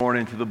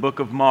morning to the book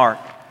of Mark.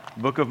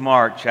 Book of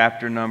Mark,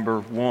 chapter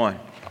number 1.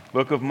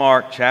 Book of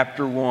Mark,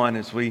 chapter 1,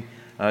 as we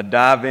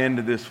dive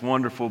into this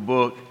wonderful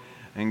book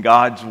and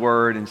God's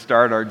Word and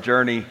start our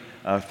journey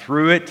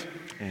through it.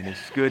 And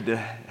it's good to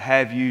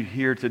have you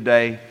here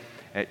today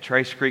at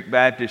Trace Creek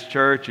Baptist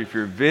Church. If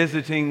you're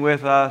visiting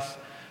with us,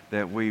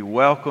 that we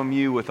welcome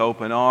you with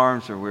open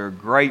arms, or we're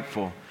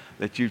grateful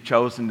that you've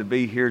chosen to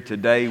be here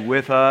today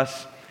with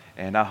us.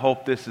 And I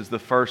hope this is the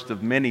first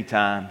of many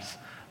times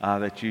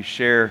that you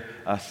share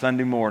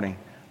Sunday morning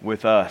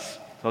with us.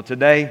 So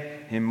today,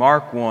 in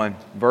Mark 1,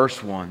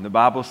 verse 1, the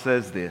Bible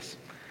says this: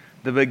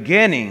 "The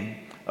beginning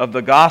of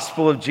the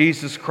gospel of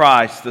Jesus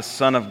Christ, the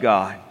Son of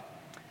God.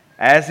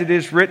 As it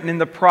is written in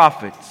the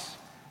prophets,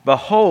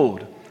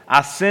 Behold,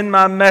 I send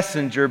my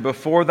messenger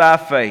before thy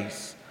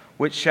face,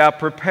 which shall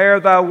prepare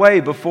thy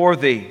way before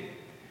thee.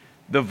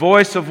 The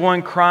voice of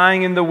one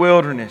crying in the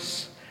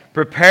wilderness,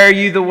 Prepare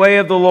ye the way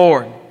of the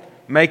Lord,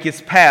 make his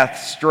path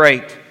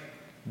straight.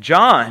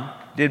 John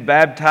did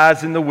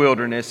baptize in the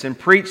wilderness and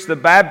preach the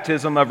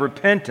baptism of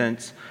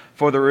repentance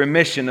for the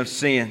remission of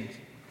sins.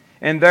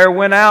 And there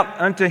went out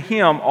unto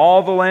him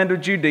all the land of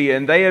Judea,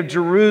 and they of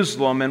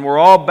Jerusalem, and were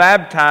all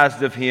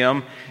baptized of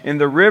him in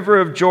the river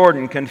of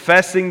Jordan,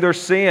 confessing their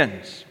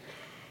sins.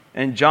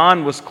 And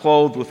John was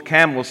clothed with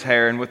camel's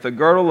hair, and with the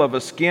girdle of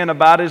a skin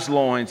about his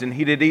loins, and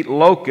he did eat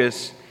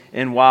locusts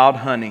and wild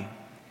honey.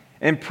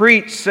 And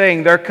preached,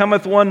 saying, There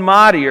cometh one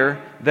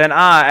mightier than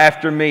I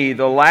after me,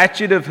 the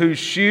latchet of whose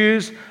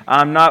shoes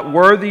I am not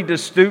worthy to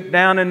stoop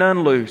down and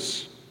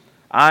unloose.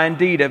 I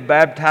indeed have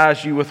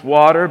baptized you with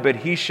water, but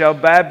he shall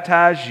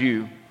baptize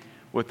you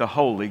with the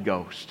Holy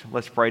Ghost."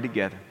 Let's pray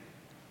together.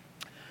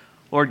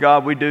 Lord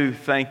God, we do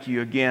thank you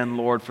again,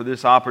 Lord, for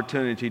this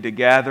opportunity to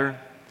gather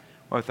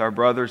with our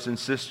brothers and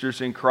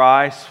sisters in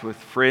Christ, with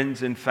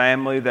friends and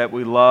family that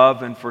we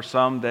love, and for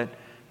some that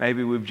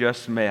maybe we've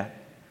just met.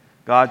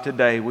 God,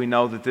 today we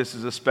know that this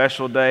is a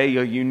special day,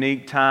 a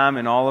unique time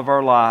in all of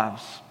our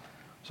lives.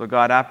 So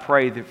God, I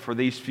pray that for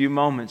these few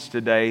moments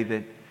today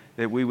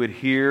that we would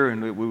hear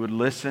and that we would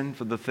listen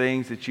for the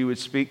things that you would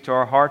speak to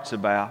our hearts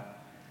about.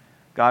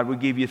 God, we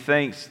give you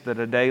thanks that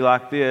a day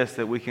like this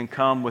that we can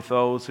come with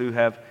those who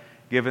have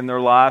given their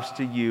lives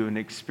to you and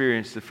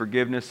experienced the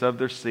forgiveness of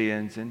their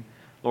sins. And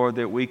Lord,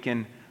 that we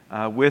can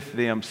with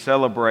them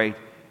celebrate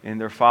in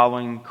their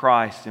following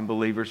Christ in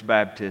believers'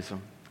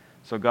 baptism.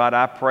 So God,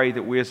 I pray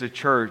that we as a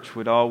church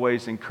would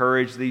always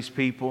encourage these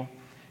people,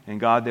 and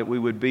God, that we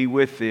would be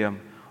with them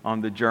on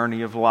the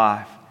journey of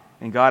life.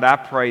 And God, I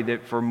pray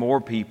that for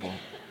more people,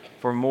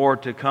 for more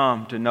to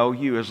come to know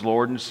you as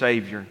Lord and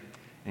Savior,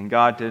 and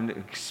God, to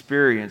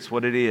experience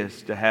what it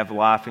is to have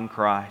life in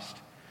Christ.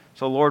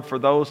 So Lord, for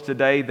those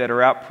today that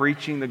are out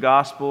preaching the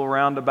gospel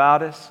around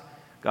about us,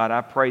 God, I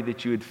pray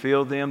that you would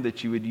fill them,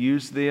 that you would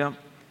use them.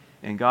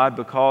 And God,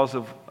 because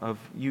of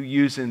you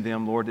using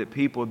them, Lord, that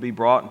people would be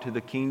brought into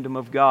the kingdom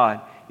of God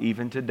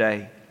even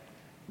today.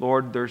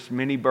 Lord, there's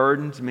many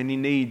burdens, many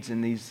needs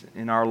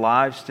in our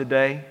lives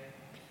today.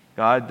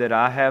 God, that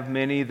I have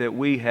many, that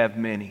we have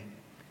many.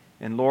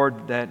 And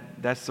Lord,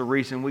 that's the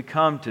reason we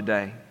come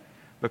today.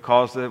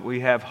 Because that we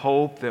have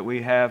hope, that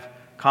we have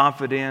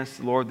confidence,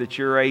 Lord, that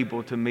you're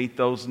able to meet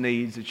those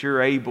needs, that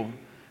you're able,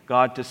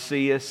 God, to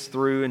see us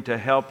through and to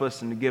help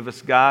us and to give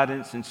us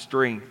guidance and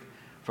strength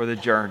for the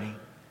journey.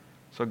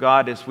 So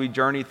God, as we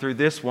journey through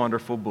this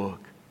wonderful book,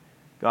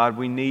 God,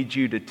 we need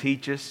you to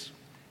teach us.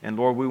 And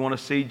Lord, we want to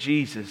see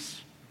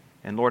Jesus.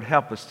 And Lord,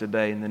 help us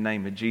today. In the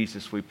name of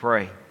Jesus we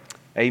pray.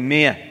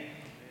 Amen.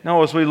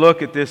 Now, as we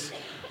look at this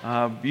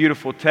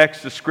beautiful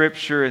text of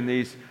Scripture and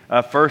these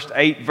first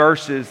 8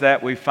 verses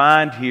that we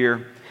find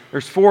here,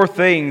 there's 4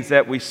 things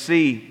that we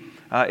see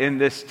in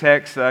this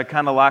text that I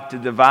kind of like to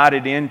divide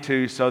it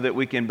into so that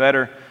we can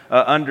better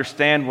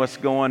understand what's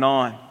going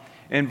on.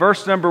 In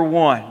verse number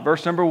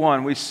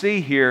 1, we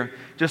see here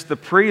just the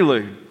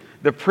prelude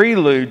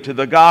to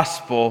the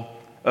gospel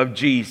of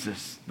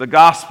Jesus, the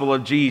gospel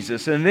of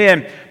Jesus. And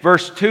then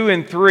verse 2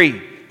 and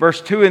 3,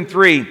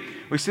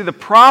 we see the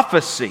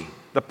prophecy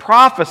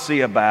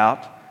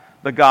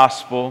about the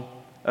gospel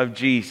of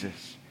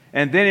Jesus.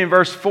 And then in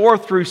verse 4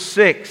 through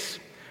 6,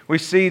 we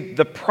see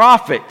the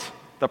prophet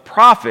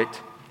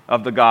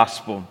of the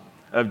gospel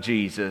of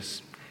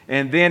Jesus.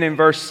 And then in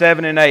verse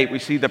 7 and 8, we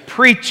see the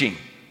preaching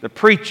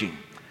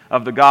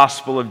of the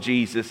gospel of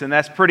Jesus. And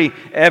that's pretty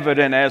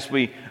evident as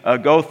we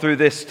go through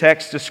this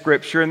text of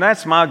Scripture. And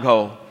that's my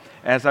goal,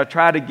 as I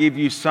try to give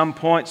you some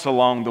points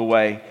along the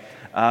way,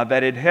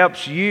 that it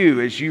helps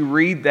you as you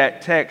read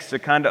that text to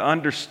kind of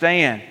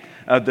understand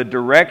the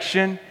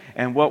direction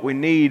and what we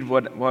need,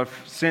 what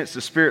sense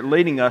the Spirit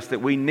leading us that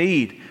we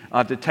need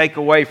to take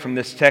away from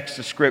this text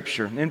of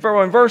Scripture. In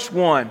verse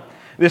 1,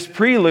 this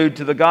prelude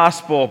to the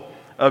gospel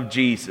of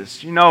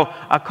Jesus. You know,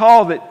 I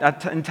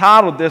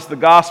entitled this The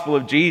Gospel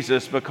of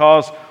Jesus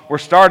because we're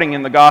starting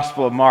in the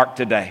Gospel of Mark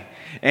today.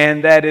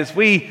 And that as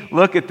we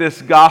look at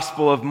this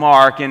Gospel of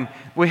Mark, and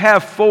we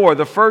have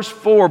the first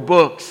 4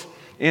 books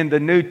in the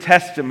New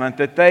Testament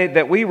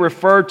that we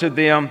refer to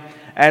them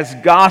as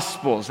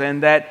Gospels,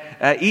 and that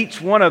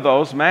each one of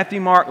those,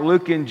 Matthew, Mark,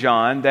 Luke, and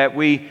John, that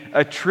we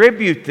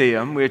attribute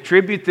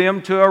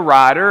them to a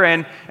writer,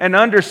 and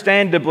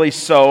understandably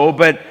so,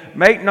 but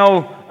make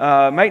no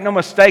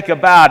mistake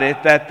about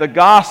it, that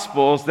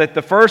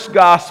the first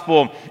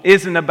gospel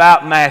isn't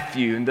about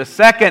Matthew, and the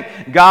second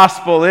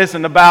gospel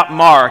isn't about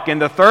Mark,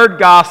 and the third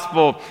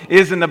gospel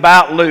isn't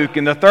about Luke,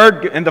 and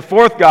the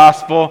fourth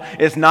gospel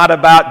is not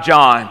about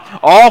John.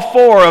 All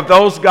four of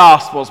those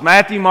gospels,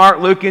 Matthew, Mark,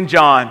 Luke, and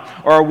John,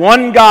 are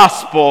one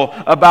gospel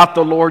about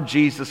the Lord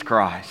Jesus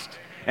Christ.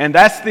 And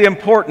that's the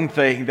important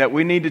thing that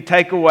we need to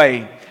take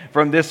away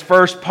from this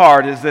first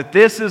part, is that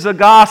this is a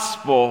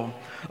gospel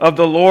of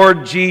the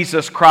Lord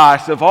Jesus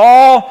Christ. Of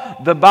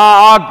all the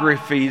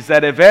biographies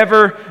that have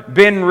ever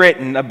been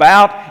written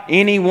about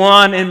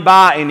anyone and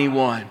by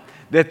anyone,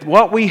 that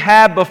what we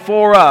have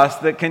before us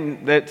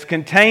that's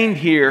contained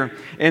here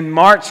in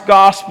Mark's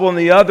gospel and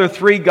the other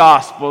three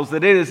gospels,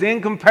 that it is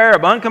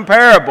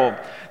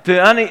uncomparable to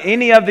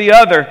any of the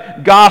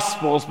other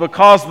gospels,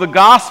 because the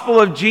gospel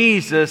of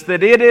Jesus,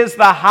 that it is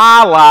the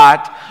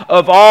highlight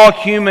of all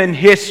human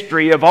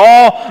history, of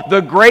all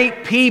the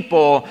great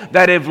people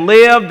that have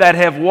lived, that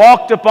have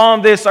walked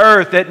upon this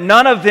earth, that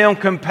none of them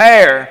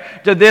compare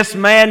to this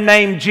man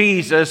named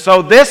Jesus.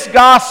 So this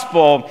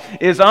gospel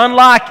is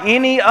unlike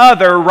any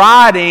other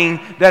writing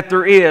that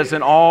there is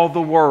in all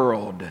the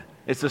world.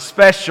 It's a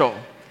special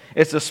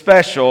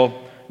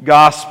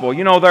gospel.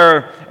 You know,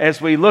 as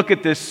we look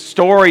at this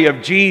story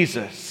of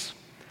Jesus,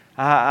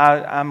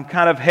 I'm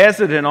kind of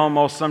hesitant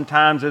almost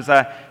sometimes as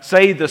I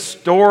say the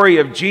story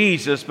of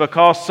Jesus,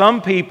 because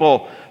some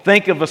people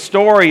think of a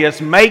story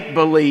as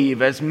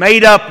make-believe, as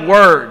made-up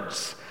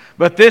words.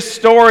 But this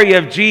story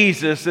of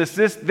Jesus,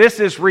 this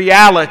is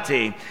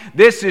reality.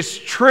 This is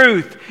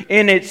truth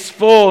in its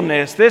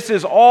fullness. This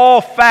is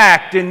all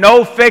fact and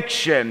no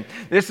fiction.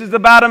 This is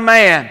about a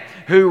man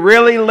who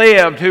really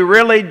lived, who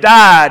really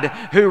died,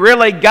 who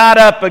really got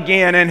up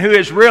again, and who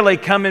is really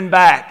coming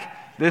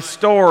back. This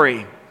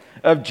story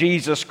of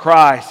Jesus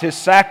Christ, His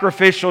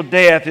sacrificial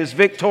death, His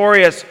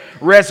victorious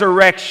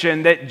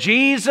resurrection, that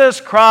Jesus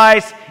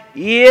Christ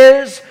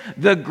is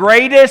the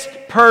greatest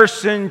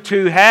person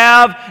to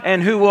have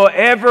and who will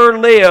ever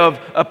live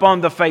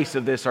upon the face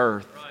of this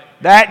earth.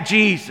 That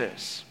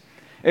Jesus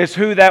is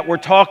who that we're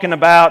talking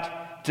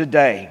about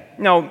today.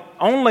 No,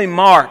 only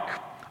Mark,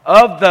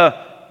 of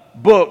the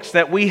books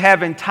that we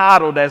have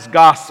entitled as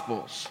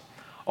Gospels,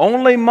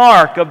 only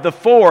Mark of the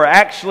four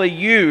actually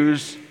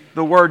use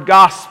the word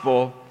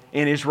gospel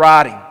in his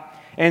writing.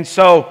 And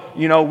so,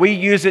 we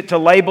use it to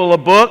label a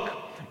book,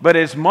 but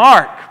as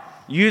Mark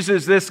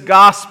uses this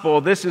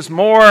gospel, this is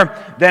more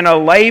than a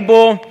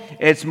label,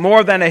 it's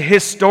more than a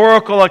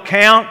historical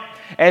account.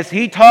 As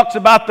he talks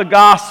about the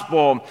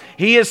gospel,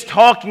 he is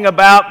talking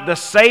about the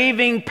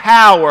saving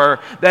power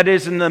that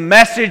is in the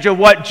message of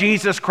what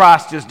Jesus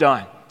Christ has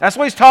done. That's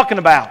what he's talking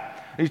about.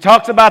 He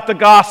talks about the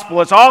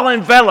gospel. It's all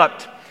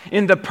enveloped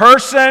in the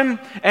person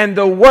and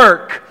the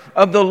work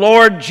of the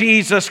Lord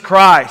Jesus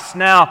Christ.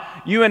 Now,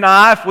 you and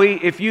I,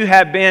 if you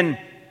have been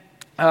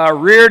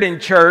reared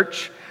in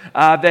church,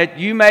 that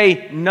you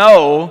may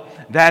know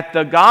that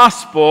the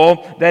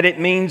gospel, that it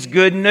means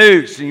good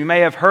news. And you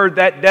may have heard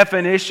that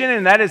definition,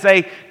 and that is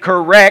a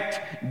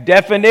correct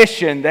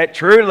definition, that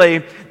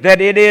truly that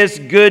it is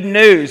good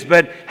news.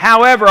 But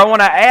however, I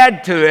want to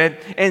add to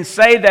it and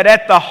say that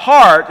at the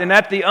heart and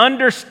at the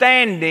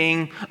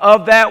understanding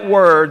of that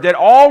word, that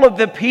all of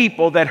the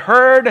people that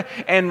heard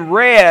and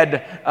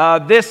read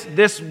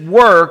this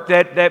work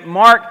that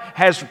Mark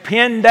has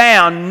pinned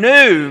down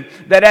knew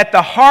that at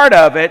the heart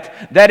of it,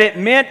 that it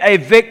meant a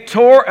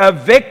victor,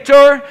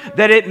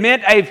 that it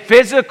meant a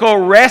physical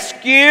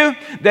rescue,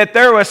 that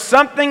there was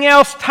something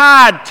else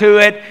tied to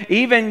it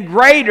even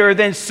greater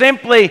than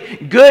simply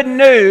good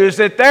news,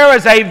 that there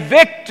is a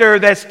victor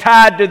that's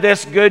tied to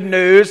this good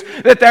news,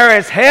 that there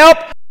is help,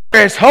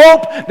 there is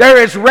hope, there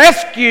is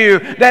rescue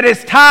that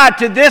is tied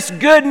to this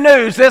good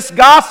news, this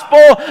gospel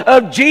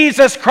of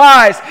Jesus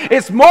Christ.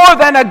 It's more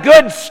than a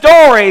good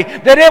story,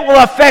 that it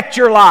will affect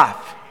your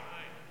life.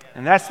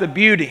 And that's the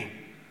beauty.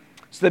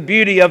 It's the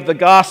beauty of the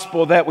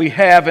gospel that we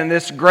have in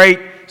this great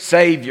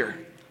Savior.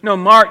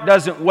 Mark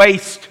doesn't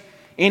waste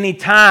any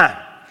time.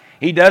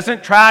 He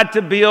doesn't try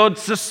to build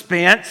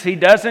suspense. He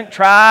doesn't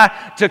try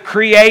to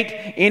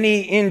create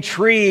any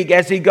intrigue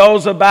as he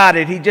goes about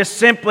it. He just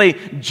simply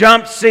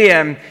jumps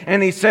in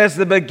and he says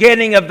the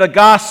beginning of the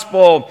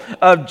gospel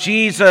of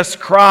Jesus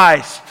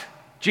Christ.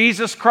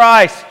 Jesus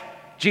Christ.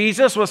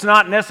 Jesus was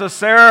not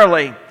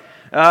necessarily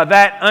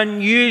that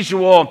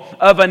unusual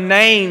of a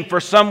name for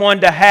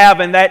someone to have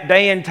in that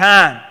day and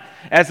time.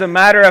 As a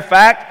matter of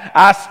fact,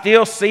 I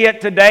still see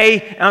it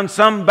today on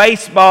some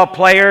baseball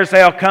players.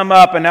 They'll come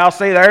up and they'll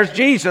say, there's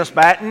Jesus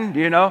batting,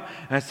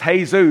 That's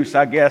Jesus,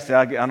 I guess.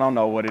 I don't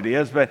know what it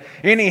is. But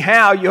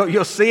anyhow,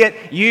 you'll see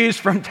it used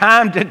from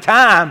time to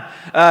time,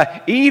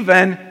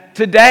 even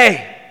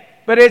today.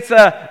 but it's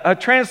a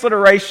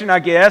transliteration, I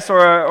guess,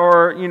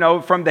 or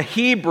from the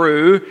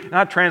Hebrew,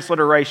 not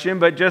transliteration,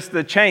 but just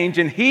the change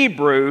in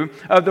Hebrew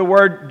of the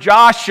word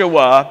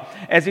Joshua,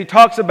 as he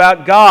talks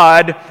about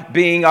God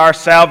being our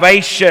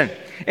salvation.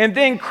 And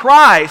then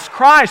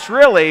Christ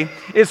really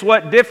is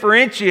what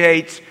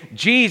differentiates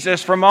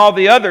Jesus from all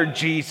the other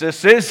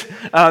Jesuses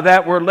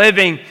that were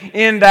living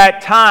in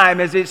that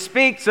time, as it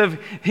speaks of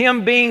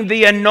Him being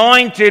the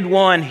anointed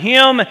one,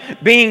 Him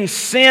being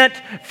sent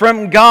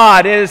from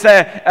God. It is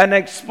an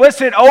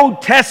explicit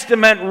Old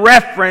Testament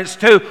reference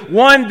to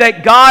one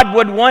that God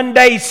would one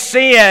day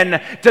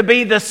send to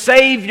be the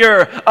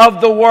Savior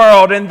of the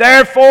world. And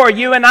therefore,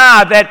 you and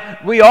I,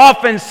 that we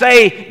often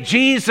say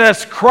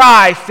Jesus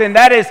Christ, and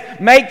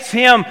that makes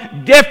Him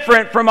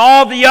different from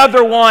all the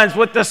other ones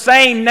with the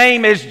same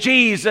name as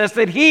Jesus,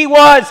 that He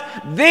was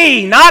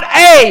not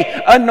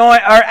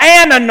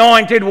an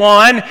anointed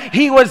one.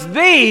 He was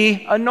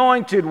the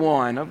anointed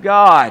one of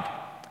God.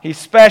 He's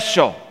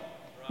special.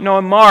 In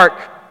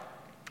Mark,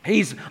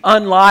 he's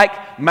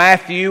unlike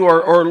Matthew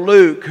or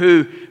Luke,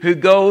 who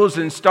goes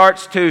and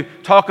starts to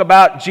talk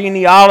about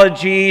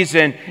genealogies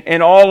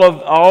and all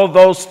of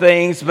those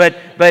things, but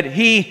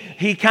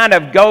he kind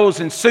of goes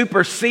and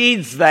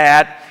supersedes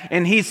that,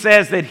 and he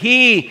says that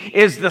He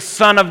is the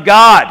Son of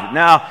God.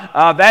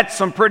 Now, that's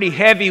some pretty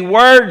heavy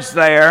words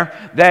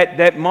there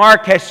that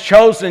Mark has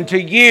chosen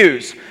to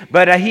use.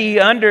 But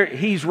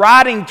he's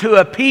writing to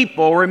a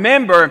people.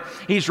 Remember,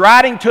 he's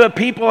writing to a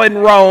people in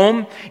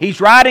Rome.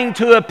 He's writing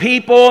to a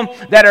people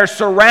that are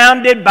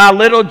surrounded by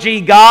little g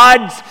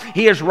gods.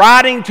 He is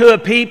writing to a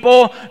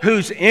people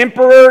whose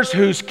emperors,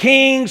 whose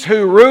kings,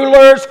 whose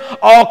rulers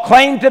all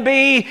claim to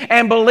be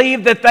and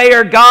believe that they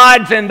are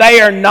gods, and they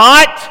are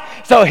not.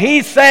 So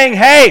he's saying,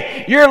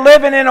 hey, you're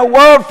living in a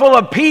world full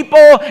of people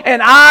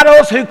and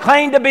idols who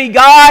claim to be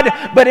God,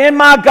 but in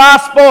my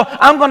gospel,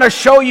 I'm going to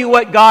show you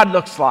what God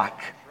looks like.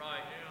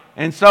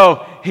 And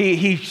so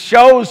he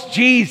shows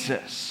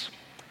Jesus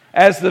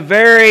as the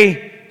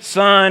very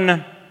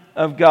Son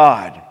of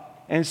God.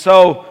 And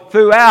so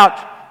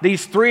throughout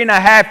these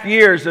 3.5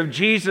 years of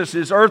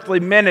Jesus'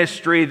 earthly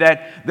ministry,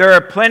 that there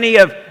are plenty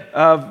of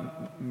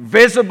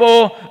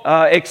visible,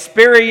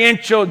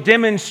 experiential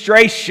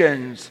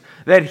demonstrations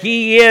that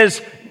He is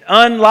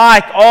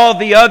unlike all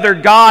the other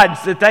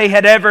gods that they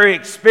had ever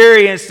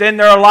experienced in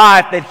their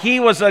life, that He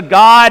was a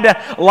God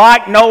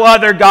like no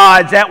other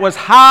gods, that was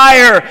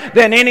higher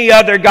than any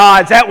other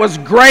gods, that was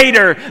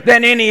greater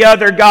than any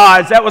other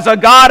gods, that was a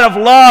God of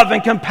love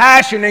and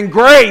compassion and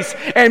grace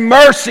and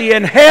mercy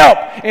and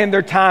help in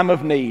their time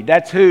of need.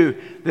 That's who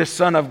this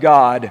Son of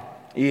God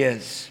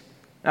is.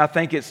 I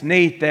think it's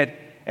neat that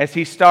as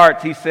he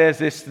starts, he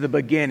says it's the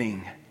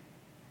beginning.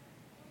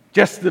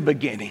 Just the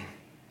beginning.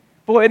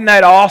 Boy, isn't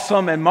that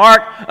awesome? And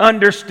Mark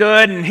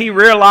understood, and he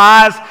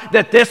realized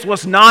that this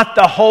was not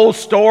the whole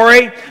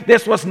story.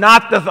 This was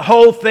not the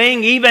whole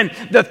thing. Even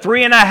the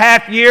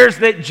 3.5 years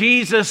that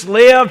Jesus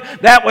lived,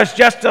 that was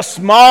just a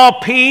small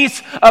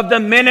piece of the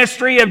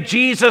ministry of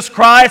Jesus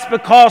Christ,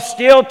 because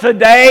still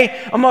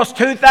today, almost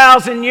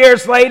 2,000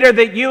 years later,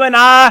 that you and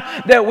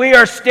I, that we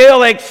are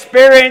still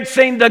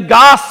experiencing the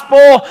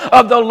gospel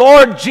of the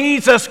Lord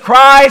Jesus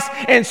Christ.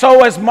 And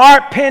so as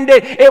Mark penned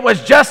it, it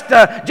was just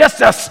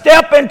a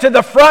step into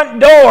the front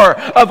door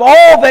of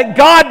all that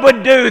God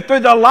would do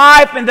through the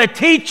life and the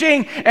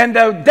teaching and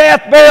the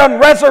death, burial, and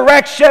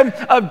resurrection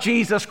of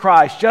Jesus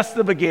Christ. Just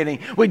the beginning.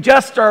 We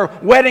just are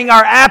whetting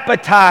our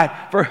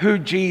appetite for who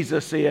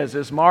Jesus is,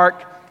 as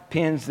Mark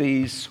pens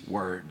these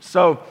words.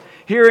 So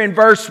here in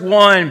verse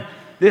 1,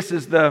 this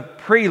is the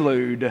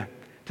prelude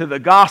to the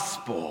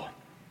gospel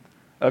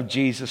of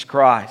Jesus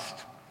Christ.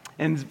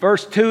 In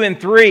verse 2 and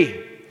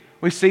 3,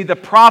 we see the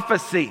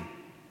prophecy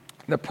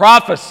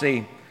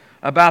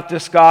about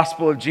this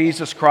gospel of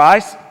Jesus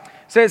Christ. It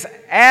says,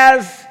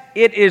 as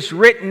it is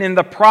written in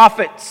the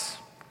prophets,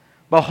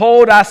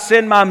 behold, I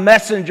send my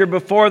messenger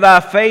before thy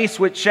face,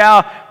 which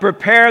shall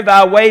prepare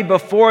thy way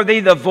before thee,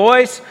 the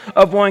voice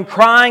of one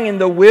crying in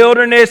the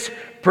wilderness,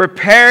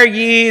 prepare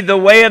ye the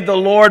way of the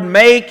Lord,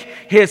 make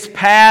His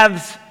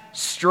paths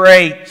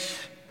straight.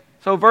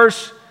 So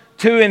verse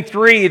 2 and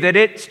 3, that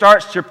it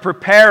starts to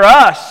prepare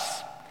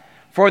us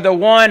for the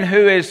one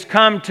who has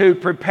come to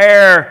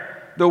prepare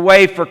the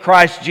way for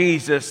Christ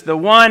Jesus. The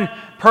one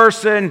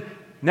person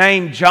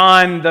named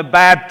John the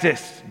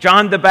Baptist.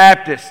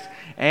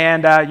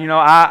 And,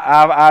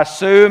 I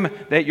assume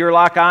that you're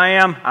like I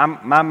am.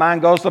 My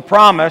mind goes to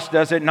promise,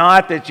 does it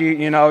not? That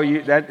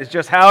that is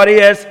just how it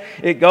is.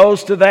 It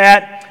goes to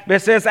that. But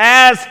it says,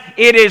 as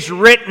it is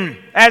written.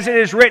 As it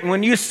is written.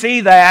 When you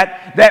see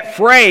that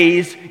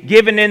phrase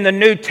given in the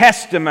New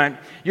Testament,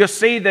 you'll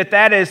see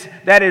that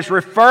is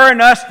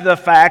referring us to the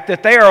fact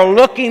that they are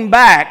looking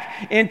back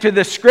into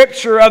the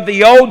Scripture of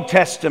the Old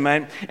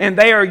Testament, and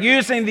they are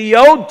using the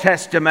Old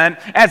Testament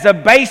as a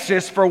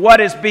basis for what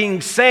is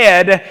being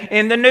said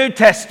in the New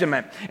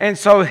Testament. And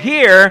so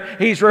here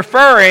he's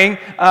referring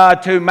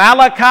to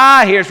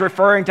Malachi, he's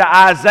referring to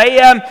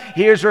Isaiah,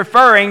 he is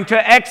referring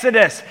to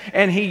Exodus,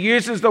 and he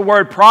uses the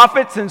word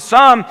prophets, and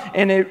some,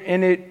 and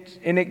it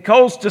it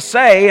goes to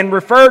say and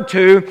refer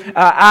to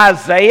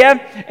Isaiah.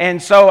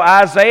 And so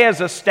Isaiah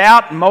is a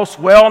stout, most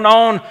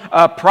well-known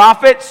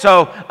prophet.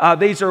 So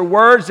these are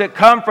words that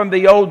come from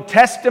the Old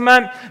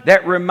Testament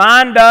that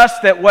remind us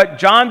that what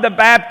John the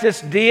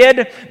Baptist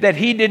did, that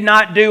he did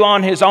not do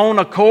on his own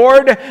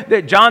accord,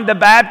 that John the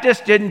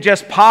Baptist didn't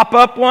just pop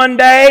up one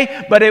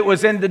day, but it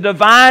was in the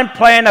divine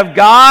plan of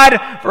God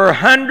for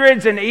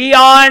hundreds and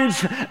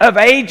eons of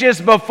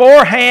ages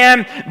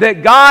beforehand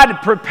that God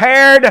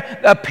prepared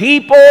a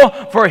people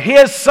for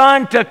His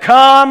Son to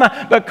come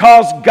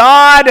because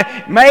God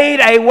made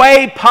a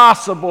way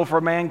possible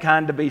for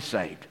mankind to be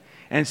saved.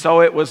 And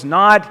so it was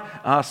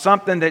not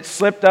something that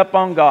slipped up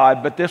on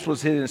God, but this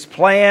was His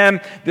plan,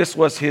 this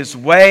was His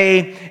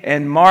way.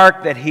 And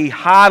Mark, that he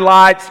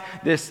highlights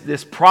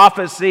this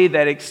prophecy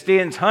that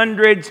extends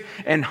hundreds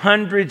and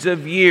hundreds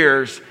of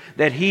years,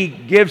 that he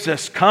gives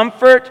us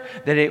comfort,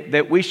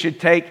 that we should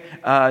take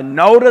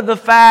note of the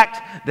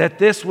fact that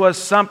this was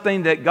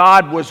something that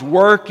God was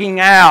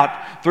working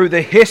out through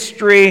the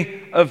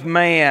history of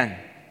man.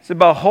 So,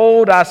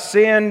 behold, I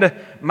send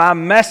my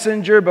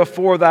messenger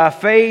before thy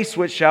face,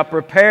 which shall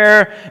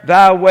prepare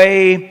thy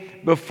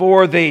way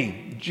before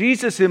thee.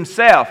 Jesus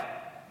Himself,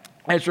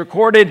 as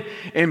recorded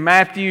in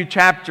Matthew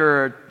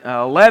chapter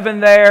 11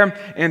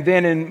 there, and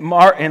then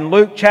in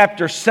Luke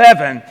chapter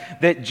 7,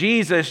 that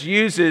Jesus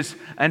uses,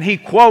 and He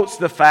quotes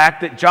the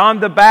fact that John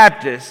the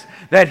Baptist,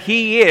 that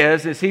he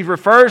is, as he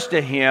refers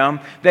to him,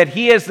 that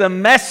he is the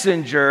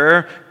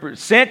messenger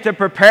sent to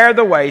prepare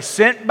the way,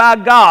 sent by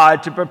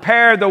God to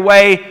prepare the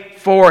way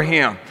for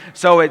him.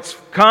 So it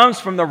comes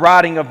from the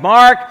writing of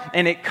Mark,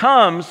 and it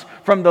comes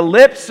from the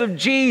lips of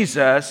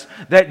Jesus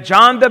that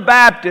John the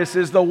Baptist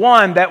is the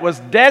one that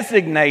was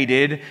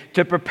designated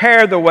to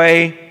prepare the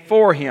way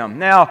for him.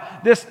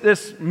 Now,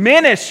 this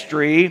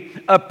ministry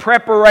of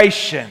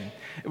preparation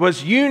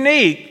was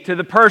unique to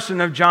the person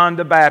of John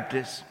the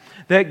Baptist.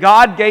 That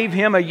God gave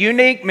him a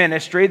unique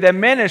ministry, the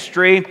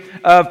ministry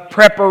of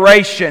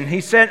preparation. He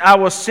said, I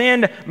will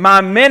send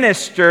my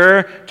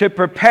minister to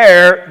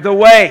prepare the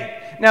way.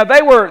 Now,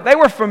 they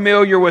were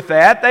familiar with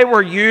that. They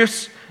were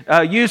used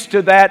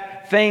to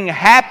that thing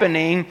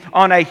happening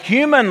on a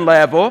human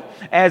level,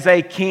 as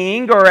a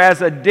king or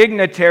as a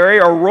dignitary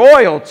or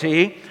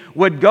royalty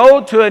would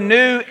go to a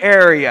new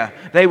area.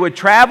 They would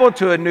travel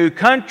to a new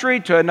country,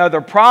 to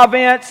another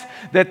province,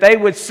 that they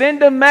would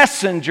send a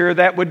messenger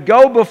that would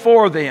go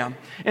before them.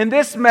 And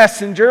this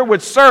messenger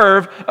would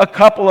serve a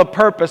couple of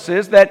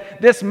purposes,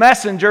 that this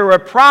messenger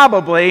would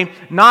probably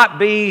not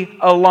be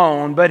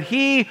alone, but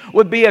he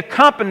would be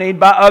accompanied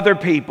by other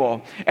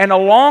people. And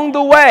along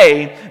the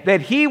way,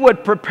 that he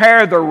would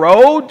prepare the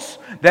roads,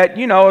 that,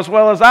 you know, as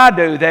well as I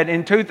do, that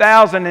in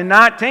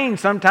 2019,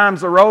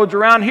 sometimes the roads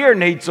around here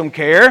need some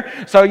care.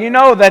 So you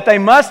know that they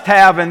must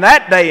have in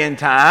that day and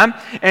time.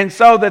 And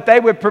so that they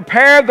would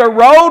prepare the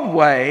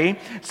roadway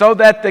so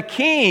that the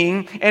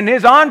king and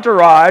his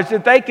entourage,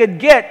 that they could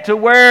get to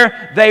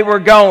where they were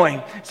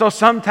going. So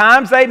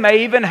sometimes they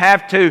may even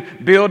have to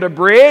build a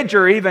bridge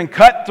or even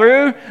cut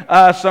through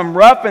some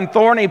rough and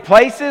thorny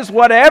places,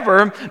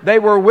 whatever they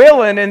were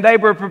willing and they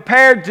were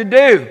prepared to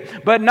do.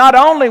 But not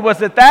only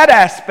was it that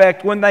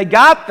aspect, when they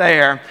got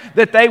there,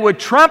 that they would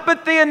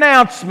trumpet the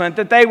announcement,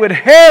 that they would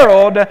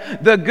herald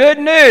the good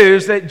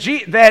news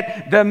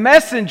that the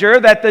messenger,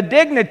 that the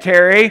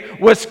dignitary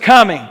was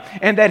coming,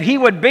 and that he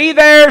would be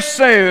there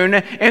soon,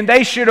 and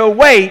they should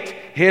await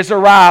his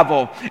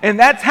arrival. And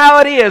that's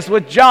how it is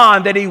with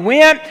John, that he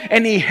went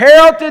and he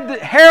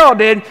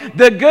heralded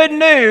the good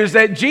news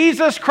that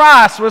Jesus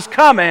Christ was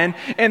coming,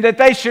 and that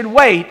they should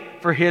wait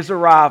for his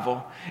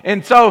arrival.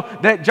 And so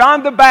that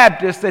John the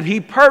Baptist, that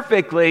he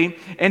perfectly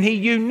and he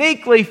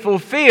uniquely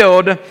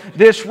fulfilled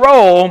this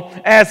role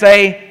as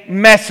a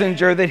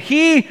messenger, that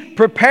he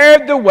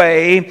prepared the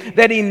way,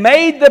 that he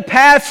made the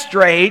path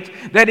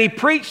straight, that he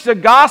preached the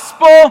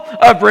gospel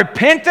of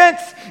repentance,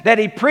 that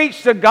he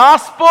preached the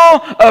gospel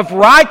of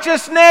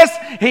righteousness.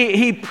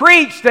 He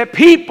preached that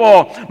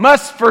people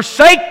must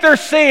forsake their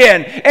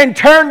sin and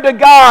turn to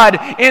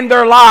God in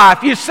their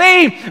life. You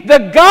see,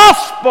 the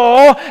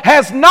gospel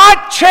has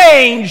not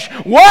changed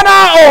one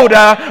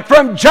iota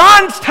from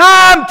John's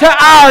time to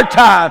our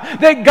time.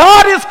 That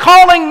God is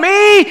calling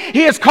me,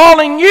 He is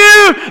calling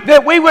you,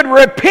 that we would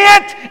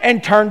repent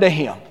and turn to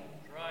Him.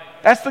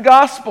 That's the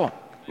gospel.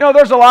 You know,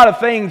 there's a lot of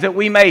things that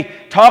we may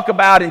talk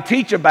about and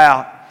teach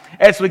about.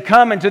 As we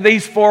come into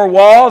these four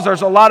walls,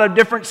 there's a lot of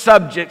different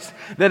subjects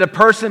that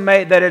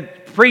a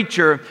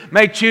preacher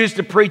may choose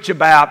to preach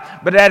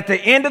about. But at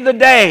the end of the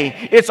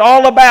day, it's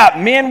all about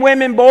men,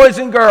 women, boys,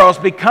 and girls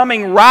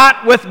becoming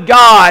right with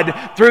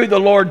God through the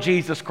Lord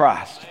Jesus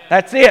Christ.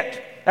 That's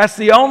it. That's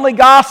the only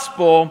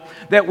gospel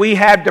that we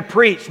have to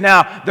preach.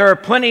 Now, there are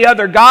plenty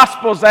other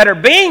gospels that are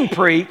being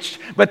preached,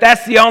 but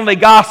that's the only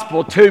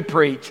gospel to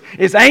preach.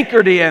 It's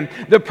anchored in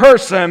the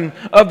person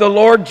of the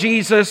Lord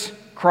Jesus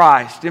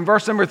Christ. In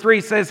verse number 3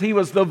 it says he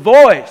was the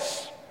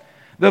voice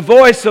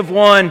of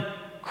one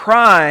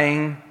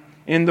crying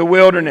in the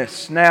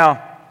wilderness.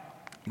 Now,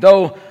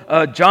 though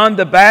John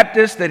the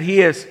Baptist, that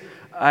he is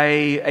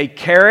a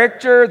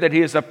character, that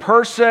he is a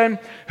person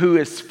who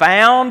is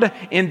found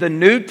in the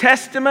New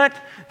Testament,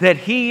 that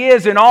he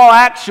is in all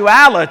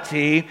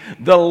actuality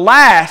the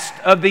last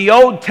of the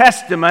Old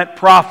Testament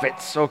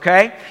prophets,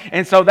 okay?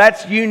 And so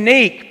that's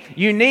unique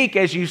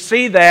as you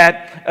see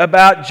that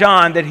about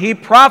John, that he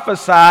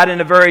prophesied in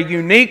a very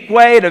unique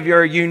way at a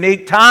very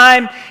unique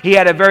time. He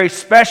had a very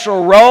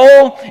special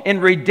role in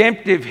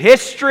redemptive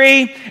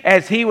history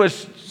as he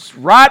was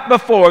right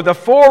before the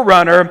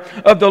forerunner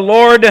of the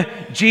Lord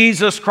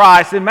Jesus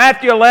Christ. In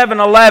Matthew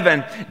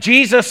 11:11,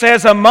 Jesus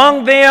says,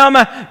 "Among them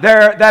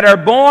that are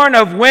born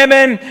of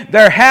women,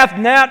 there hath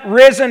not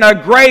risen a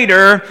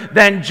greater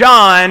than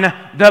John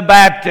the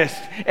Baptist."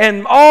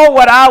 And all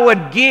what I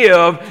would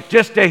give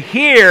just to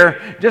hear,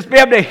 just be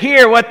able to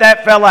hear what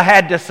that fella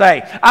had to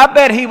say. I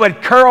bet he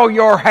would curl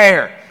your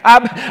hair.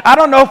 I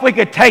don't know if we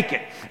could take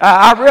it.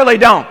 I really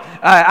don't.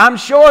 I'm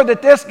sure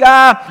that this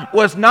guy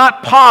was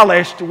not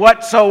polished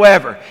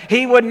whatsoever.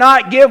 He would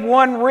not give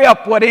one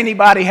rip what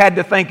anybody had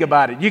to think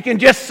about it. You can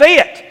just see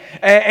it.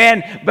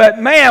 But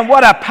man,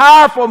 what a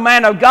powerful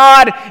man of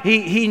God.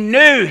 He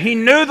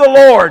knew the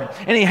Lord,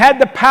 and he had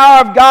the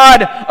power of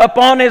God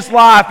upon his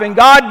life, and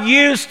God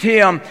used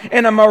him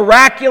in a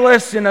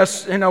miraculous,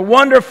 in a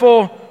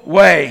wonderful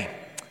way.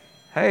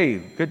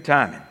 Hey, good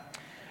timing.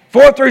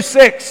 4 through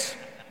 6,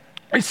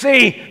 we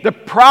see the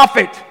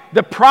prophet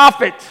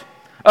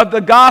of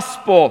the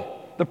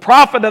gospel, the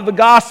prophet of the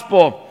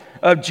gospel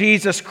of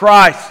Jesus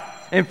Christ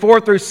in 4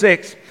 through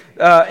 6.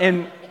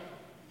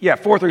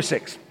 4 through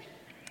 6.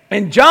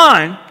 And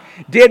John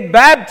did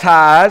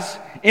baptize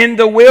in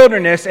the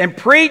wilderness and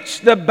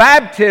preached the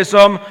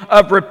baptism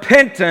of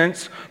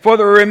repentance for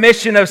the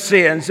remission of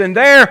sins. And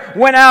there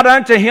went out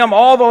unto him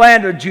all the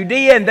land of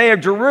Judea and they of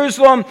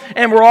Jerusalem,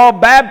 and were all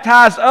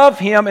baptized of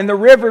him in the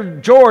river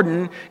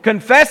Jordan,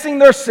 confessing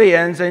their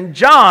sins. And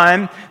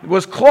John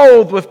was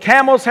clothed with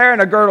camel's hair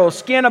and a girdle of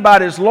skin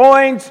about his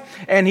loins,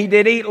 and he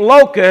did eat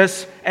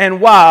locusts and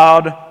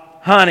wild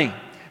honey.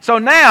 So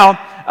now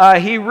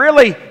he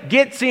really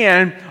gets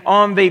in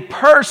on the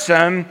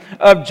person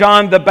of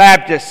John the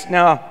Baptist.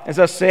 Now, as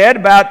I said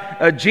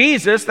about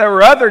Jesus, there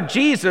were other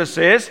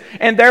Jesuses,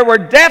 and there were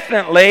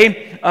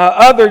definitely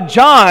other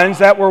Johns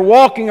that were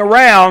walking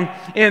around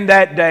in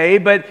that day,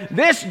 but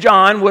this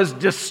John was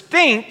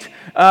distinct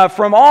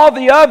from all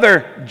the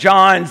other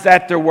Johns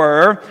that there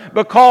were,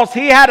 because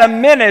he had a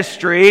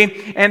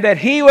ministry and that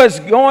he was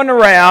going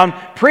around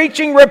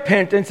preaching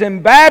repentance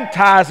and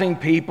baptizing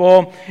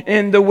people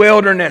in the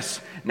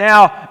wilderness.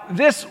 Now,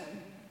 this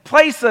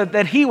place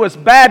that he was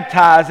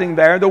baptizing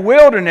there, the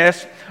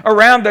wilderness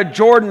around the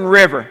Jordan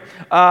River,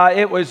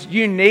 it was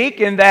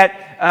unique in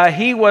that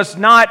he was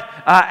not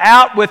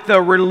out with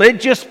the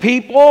religious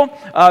people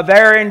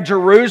there in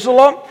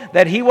Jerusalem,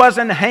 that he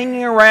wasn't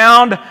hanging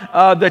around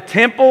the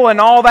temple and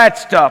all that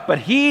stuff, but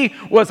he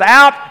was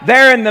out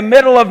there in the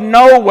middle of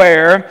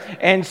nowhere,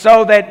 and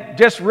so that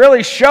just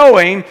really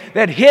showing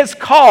that his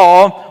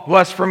call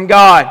was from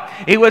God.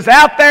 He was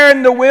out there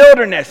in the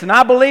wilderness, and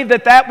I believe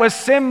that was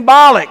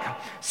symbolic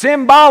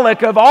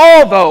of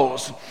all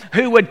those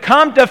who would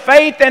come to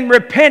faith and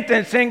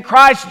repentance in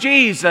Christ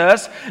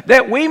Jesus,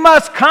 that we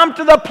must come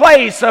to the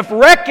place of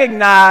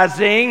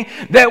recognizing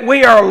that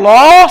we are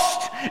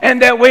lost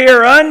and that we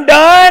are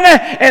undone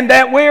and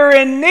that we are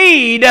in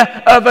need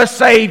of a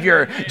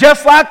Savior.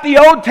 Just like the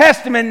Old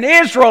Testament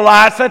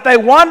Israelites, that they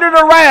wandered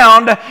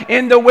around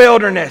in the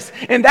wilderness.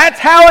 And that's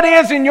how it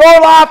is in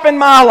your life and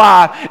my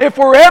life. If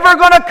we're ever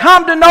going to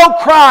come to know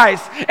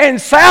Christ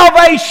and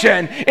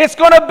salvation, it's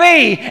going to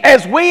be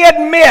as we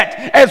admit,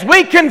 as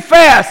we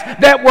confess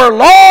that we're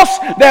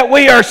lost, that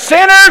we are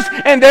sinners,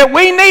 and that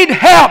we need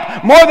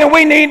help more than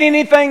we need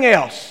anything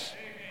else.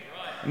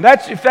 And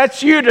if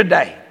that's you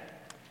today,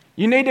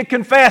 you need to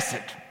confess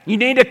it. You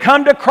need to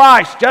come to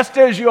Christ just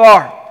as you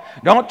are.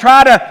 Don't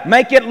try to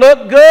make it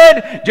look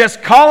good.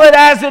 Just call it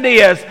as it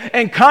is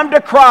and come to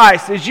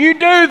Christ. As you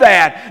do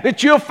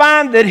that you'll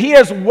find that He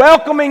is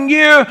welcoming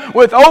you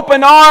with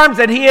open arms,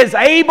 that He is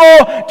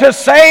able to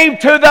save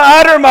to the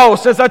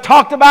uttermost, as I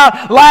talked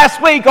about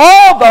last week,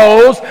 all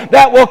those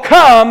that will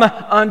come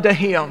unto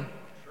Him.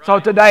 So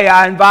today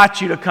I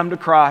invite you to come to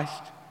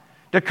Christ,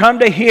 to come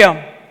to Him.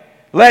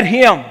 Let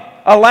Him,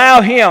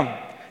 allow Him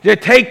to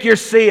take your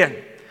sin.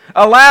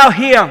 Allow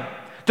Him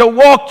to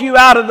walk you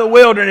out of the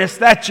wilderness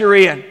that you're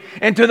in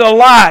into the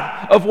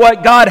light of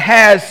what God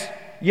has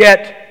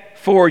yet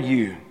for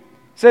you. It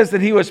says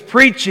that He was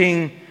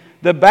preaching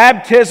the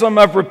baptism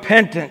of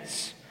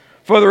repentance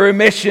for the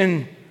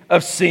remission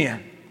of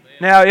sin.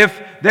 Now,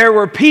 if there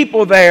were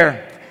people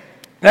there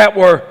that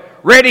were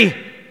ready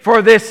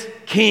for this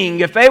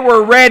king, if they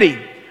were ready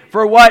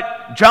for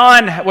what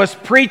John was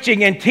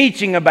preaching and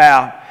teaching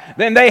about,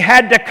 then they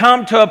had to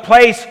come to a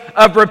place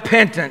of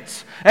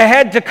repentance. They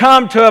had to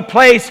come to a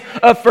place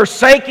of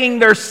forsaking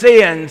their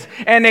sins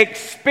and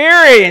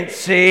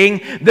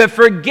experiencing the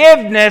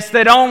forgiveness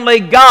that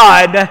only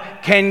God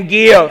can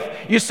give.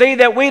 You see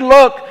that we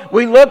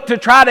look to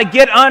try to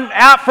get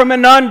out from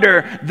and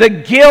under the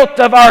guilt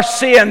of our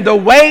sin, the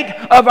weight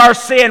of our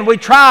sin. We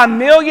try a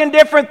million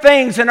different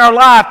things in our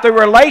life through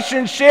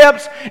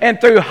relationships and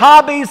through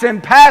hobbies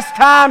and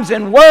pastimes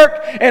and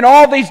work and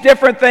all these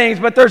different things.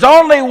 But there's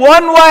only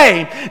one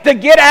way to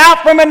get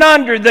out from and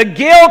under the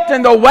guilt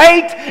and the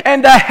weight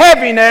and the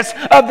heaviness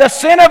of the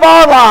sin of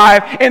our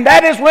life, and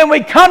that is when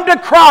we come to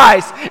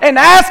Christ and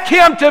ask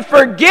Him to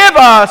forgive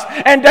us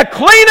and to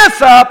clean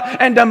us up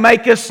and to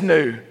make us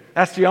new.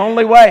 That's the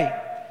only way.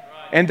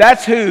 And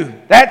that's who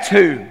that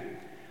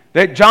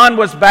John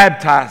was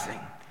baptizing.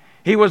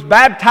 He was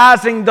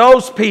baptizing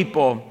those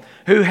people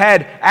who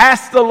had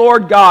asked the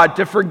Lord God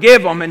to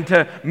forgive them and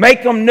to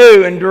make them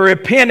new and to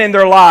repent in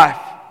their life.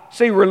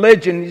 See,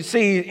 religion, you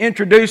see,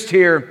 introduced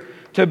here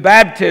to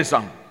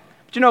baptism.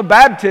 But you know,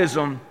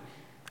 baptism,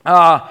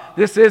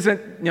 this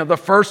isn't the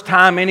first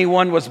time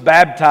anyone was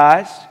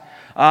baptized.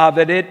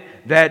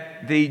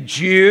 That the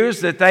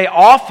Jews, that they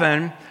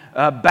often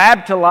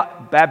baptized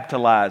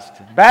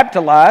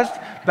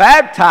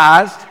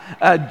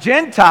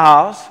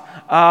Gentiles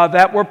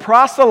that were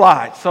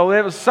proselytes. So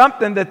it was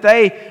something that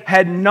they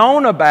had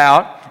known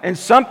about and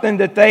something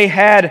that they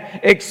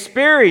had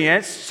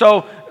experienced.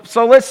 So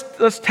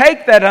let's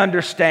take that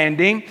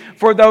understanding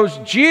for those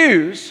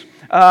Jews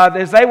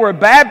as they were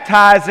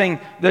baptizing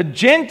the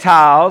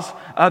Gentiles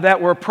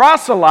that were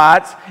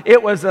proselytes.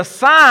 It was a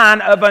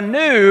sign of a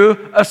new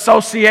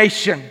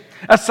association.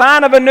 A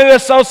sign of a new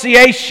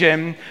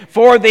association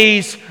for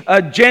these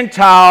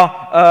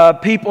Gentile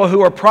people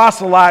who are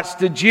proselytes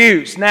to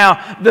Jews.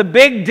 Now, the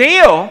big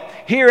deal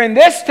here in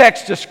this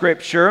text of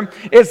Scripture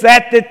is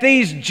that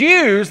these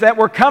Jews that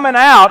were coming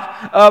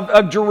out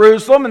of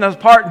Jerusalem and this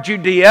part of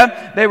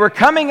Judea, they were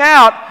coming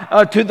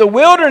out to the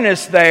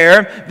wilderness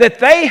there, that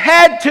they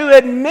had to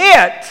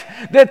admit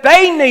that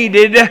they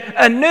needed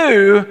a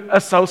new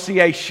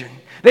association.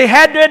 They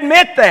had to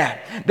admit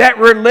that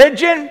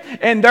religion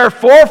and their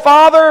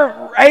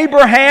forefather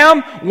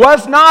Abraham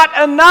was not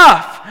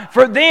enough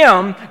for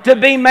them to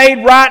be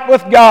made right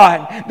with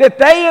God. That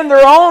they in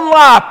their own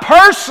life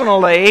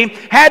personally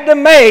had to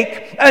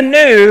make a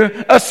new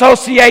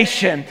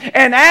association.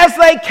 And as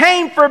they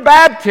came for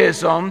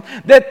baptism,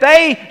 that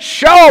they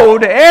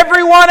showed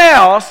everyone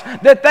else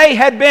that they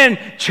had been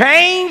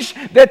changed,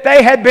 that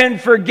they had been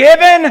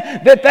forgiven,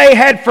 that they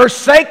had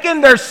forsaken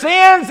their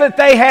sins, that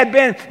they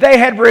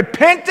had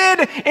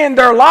repented in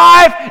their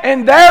life,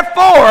 and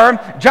therefore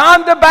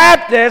John the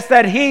Baptist,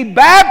 that he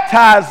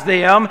baptized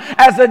them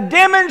as a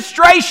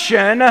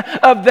demonstration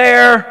of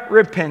their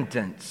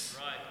repentance.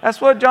 That's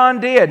what John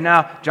did.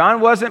 Now, John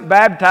wasn't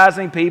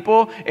baptizing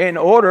people in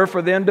order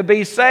for them to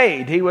be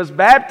saved. He was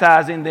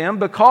baptizing them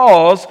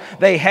because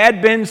they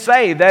had been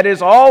saved. That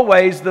is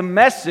always the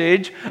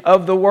message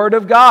of the Word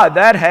of God.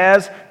 That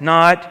has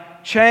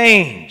not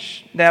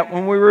changed. That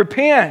when we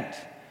repent,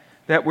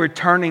 that we're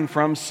turning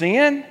from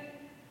sin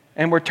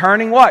and we're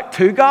turning what?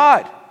 To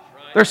God.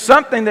 There's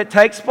something that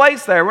takes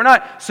place there. We're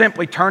not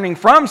simply turning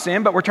from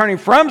sin, but we're turning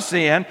from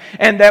sin,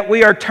 and that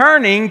we are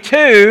turning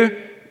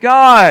to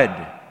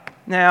God.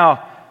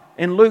 Now,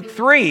 in Luke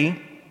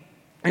 3,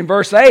 in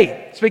verse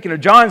 8, speaking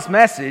of John's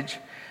message,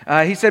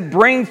 he said,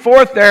 "Bring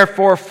forth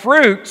therefore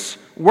fruits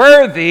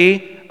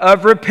worthy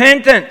of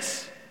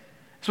repentance."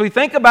 So we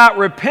think about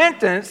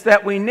repentance,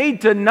 that we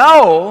need to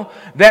know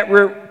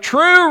that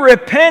true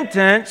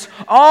repentance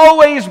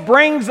always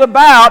brings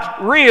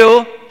about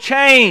real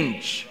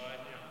change.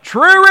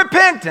 True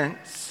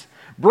repentance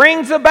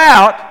brings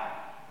about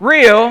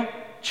real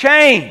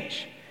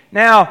change.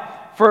 Now,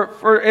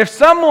 for if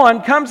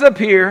someone comes up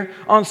here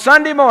on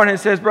Sunday morning and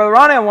says, "Brother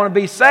Ronnie, I want to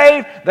be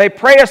saved," they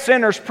pray a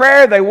sinner's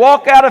prayer, they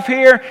walk out of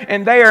here,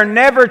 and they are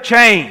never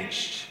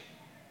changed.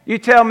 You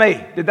tell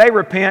me, did they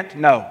repent?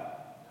 No.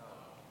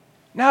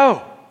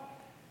 No.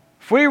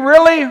 If we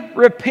really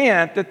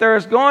repent, that there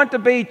is going to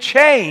be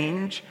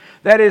change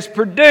that is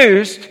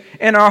produced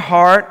in our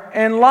heart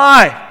and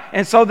life.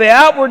 And so the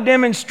outward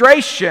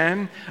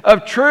demonstration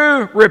of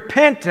true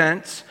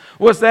repentance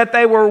was that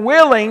they were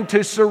willing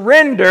to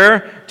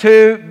surrender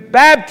to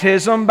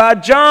baptism by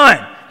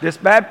John. This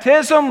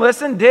baptism,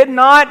 listen, did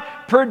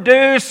not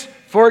produce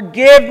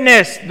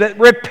forgiveness. That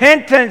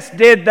repentance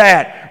did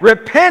that.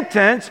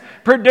 Repentance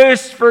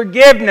produced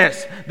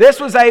forgiveness. This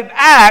was an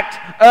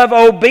act of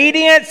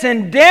obedience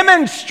and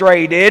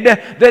demonstrated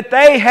that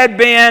they had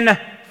been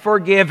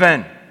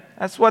forgiven.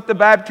 That's what the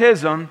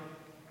baptism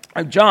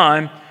of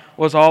John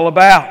was all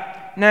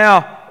about.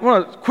 Now, I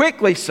want to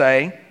quickly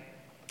say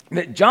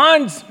that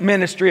John's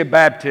ministry of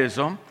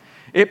baptism,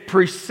 it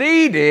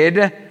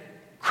preceded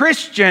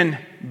Christian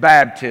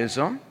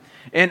baptism.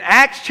 In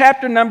Acts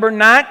chapter number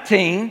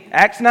 19,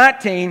 Acts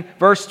 19,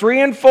 verse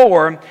 3 and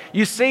 4,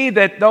 you see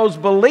that those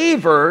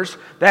believers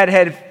that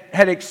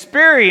had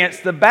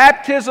experienced the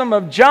baptism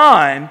of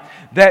John,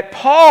 that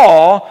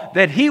Paul,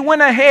 that he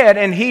went ahead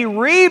and he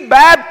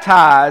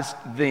rebaptized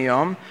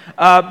them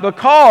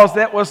because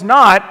that was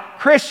not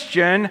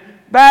Christian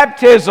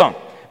baptism.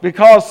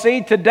 Because,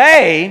 see,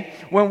 today,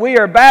 when we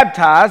are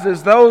baptized,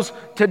 as those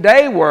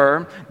today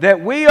were,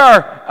 that we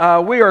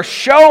are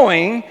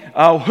showing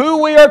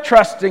who we are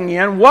trusting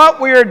in, what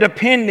we are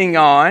depending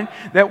on,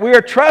 that we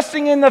are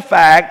trusting in the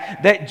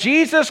fact that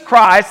Jesus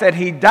Christ, that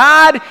He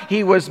died,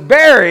 He was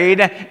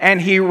buried,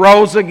 and He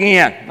rose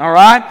again. All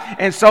right?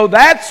 And so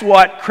that's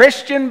what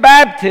Christian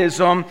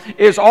baptism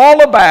is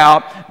all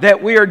about,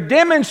 that we are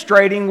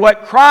demonstrating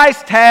what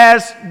Christ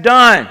has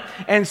done.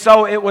 And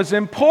so it was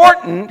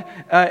important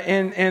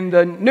in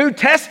the New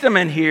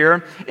Testament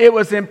here, it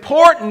was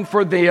important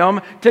for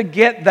them to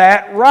get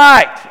that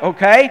right,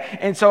 okay?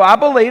 And so I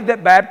believe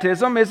that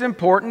baptism is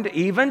important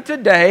even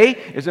today.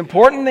 It's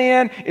important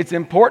then, it's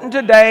important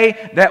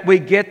today that we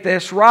get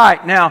this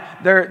right. Now,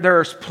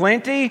 there's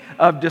plenty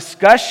of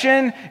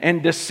discussion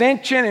and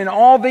dissension and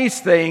all these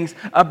things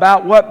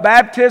about what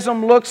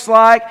baptism looks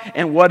like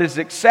and what is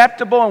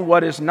acceptable and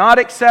what is not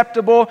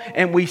acceptable.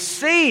 And we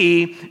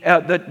see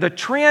the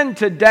trend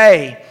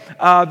today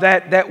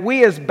that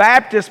we as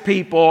Baptist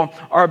people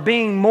are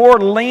being more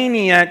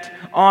lenient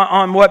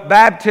on what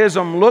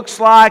baptism looks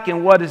like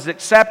and what is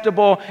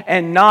acceptable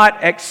and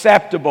not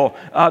acceptable.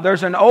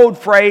 There's an old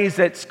phrase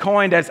that's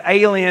coined as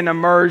alien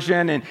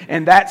immersion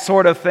and that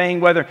sort of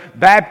thing, whether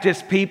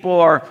Baptist people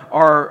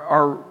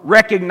are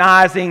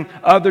recognizing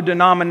other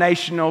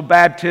denominational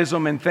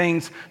baptism and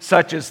things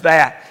such as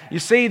that. You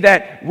see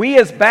that we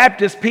as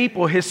Baptist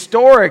people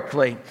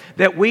historically,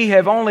 that we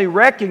have only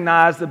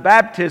recognized the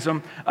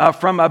baptism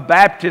from a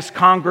Baptist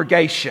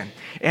congregation.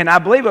 And I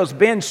believe it was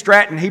Ben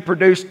Stratton, he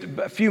produced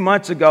a few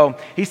months ago.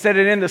 He said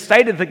that in the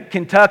state of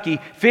Kentucky,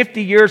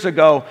 50 years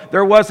ago,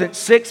 there wasn't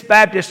 6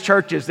 Baptist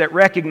churches that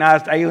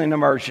recognized alien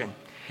immersion.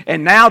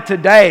 And now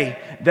today,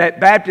 that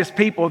Baptist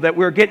people, that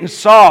we're getting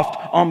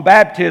soft on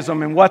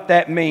baptism and what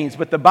that means.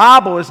 But the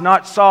Bible is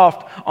not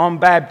soft on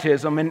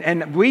baptism.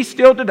 And we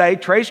still today,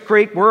 Trace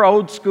Creek, we're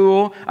old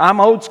school. I'm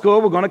old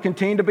school. We're going to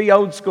continue to be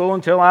old school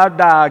until I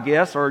die, I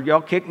guess, or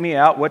y'all kick me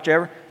out,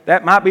 whichever.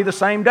 That might be the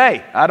same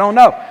day. I don't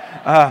know.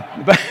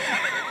 But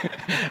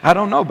I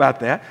don't know about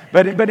that.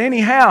 But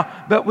anyhow,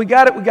 but we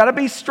got to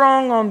be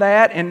strong on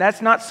that, and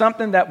that's not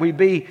something that we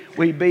be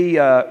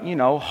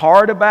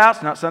hard about.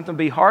 It's not something to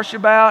be harsh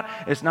about.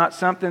 It's not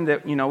something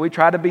that we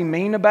try to be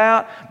mean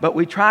about. But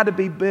we try to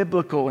be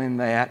biblical in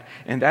that,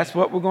 and that's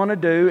what we're going to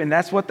do, and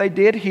that's what they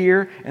did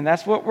here, and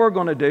that's what we're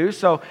going to do.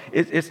 So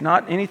it's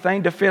not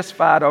anything to fist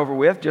fight over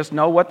with. Just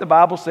know what the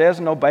Bible says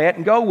and obey it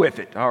and go with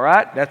it. All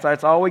right,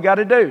 that's all we got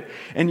to do.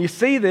 And you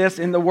see this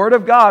in the Word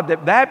of God,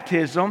 that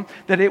baptism,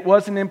 that it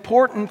was an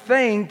important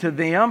thing to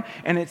them,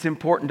 and it's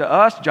important to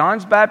us.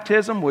 John's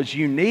baptism was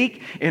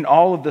unique in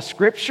all of the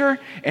Scripture,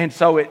 and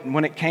so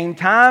when it came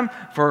time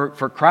for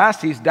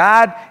Christ, He's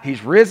died,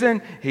 He's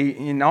risen,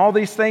 in all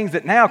these things,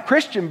 that now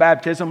Christian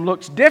baptism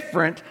looks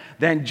different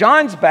than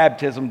John's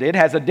baptism did,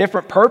 has a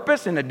different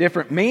purpose and a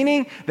different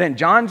meaning than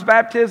John's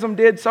baptism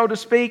did, so to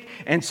speak,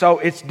 and so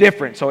it's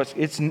different. So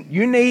it's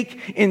unique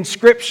in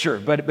Scripture,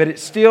 but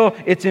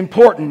it's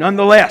important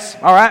nonetheless.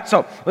 All right,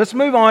 so let's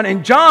move on.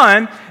 And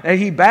John,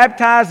 he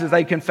baptized as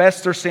they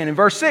confessed their sin. In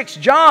verse 6,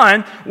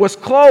 John was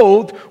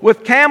clothed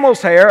with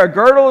camel's hair, a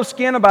girdle of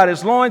skin about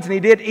his loins, and he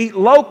did eat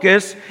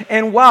locusts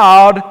and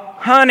wild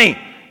honey.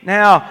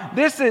 Now,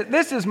 this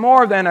is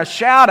more than a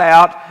shout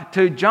out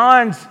to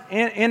John's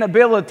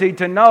inability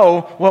to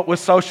know what was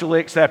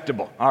socially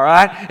acceptable. All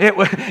right,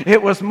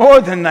 it was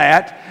more than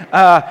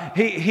that.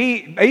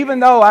 He even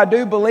though I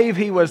do believe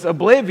he was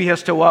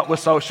oblivious to what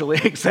was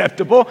socially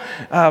acceptable,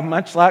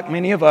 much like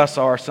many of us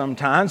are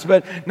sometimes.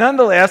 But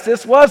nonetheless,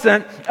 this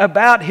wasn't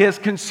about his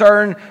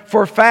concern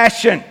for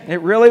fashion.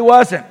 It really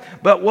wasn't.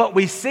 But what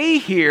we see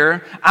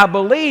here, I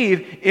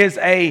believe, is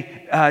a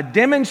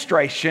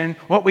demonstration.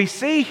 What we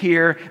see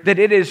here, that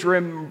it is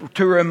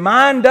to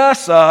remind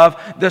us of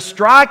the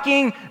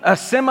striking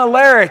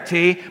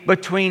similarity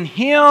between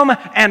him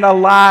and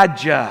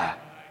Elijah.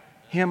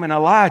 Him and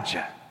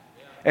Elijah.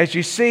 As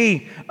you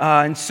see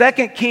in 2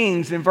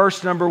 Kings in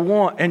verse number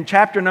 1, in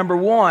chapter number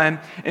 1,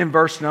 in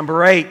verse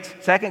number 8.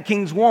 2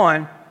 Kings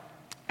 1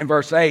 in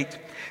verse 8. It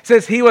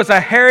says, he was a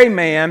hairy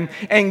man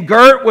and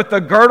girt with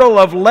a girdle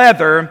of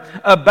leather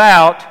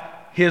about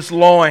his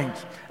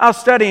loins. I was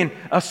studying,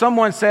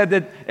 someone said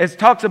that it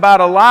talks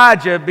about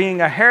Elijah being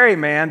a hairy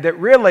man, that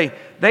really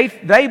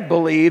they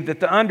believed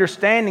that the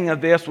understanding of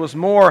this was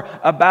more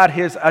about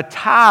his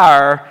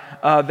attire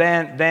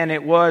than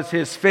it was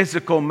his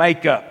physical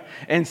makeup.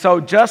 And so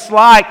just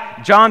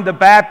like John the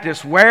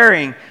Baptist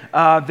wearing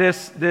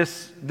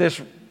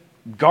this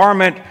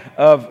garment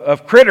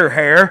of critter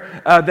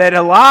hair, that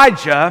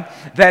Elijah,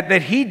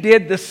 that he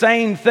did the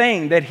same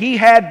thing, that he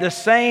had the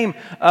same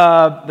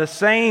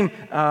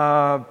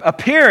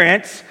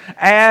appearance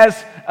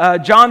as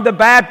John the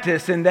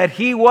Baptist, and that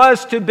he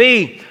was to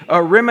be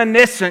a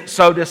reminiscent,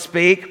 so to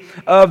speak,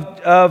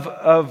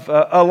 of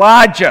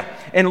Elijah.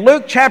 In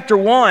Luke chapter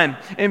 1,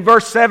 in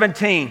verse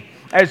 17,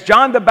 as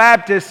John the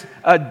Baptist's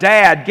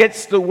dad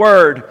gets the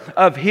word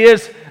of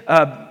his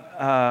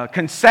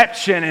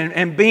conception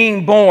and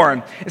being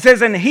born. It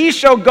says, and he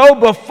shall go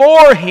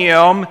before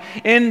him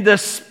in the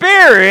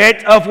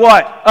spirit of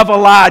what? Of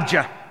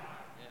Elijah.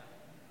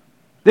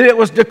 That it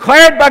was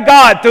declared by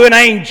God through an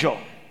angel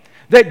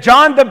that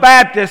John the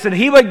Baptist, that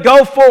he would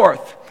go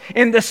forth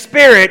in the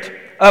spirit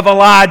of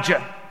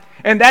Elijah.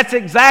 And that's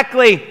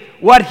exactly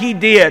what he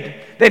did.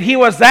 That he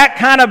was that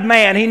kind of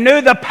man. He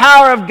knew the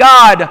power of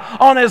God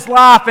on his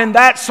life in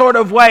that sort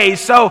of way.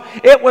 So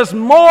it was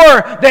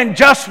more than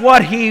just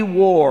what he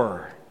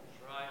wore.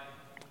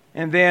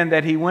 And then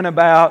that he went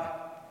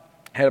about,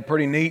 had a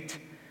pretty neat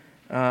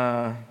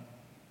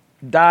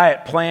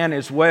diet plan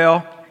as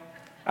well.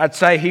 I'd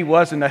say he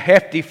wasn't a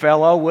hefty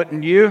fellow,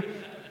 wouldn't you?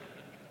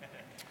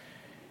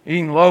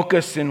 Eating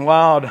locusts and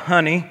wild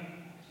honey.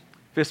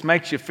 If this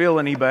makes you feel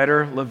any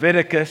better,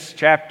 Leviticus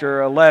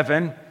chapter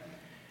 11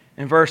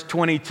 and verse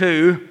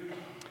 22.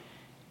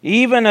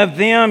 Even of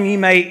them ye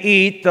may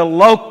eat the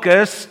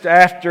locust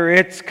after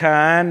its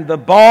kind, the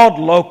bald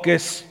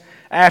locust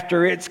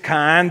after its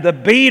kind, the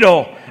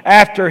beetle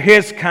after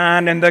his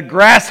kind, and the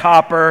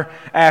grasshopper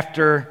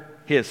after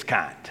his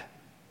kind.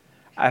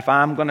 If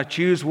I'm going to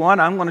choose one,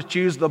 I'm going to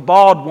choose the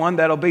bald one.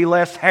 That'll be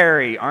less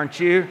hairy, aren't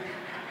you?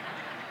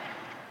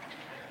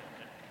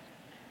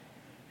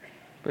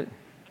 But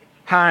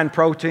high in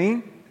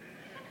protein.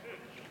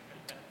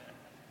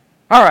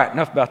 All right,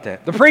 enough about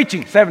that. The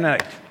preaching, 7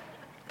 and 8.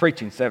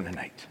 Preaching, 7 and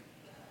 8.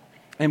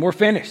 And we're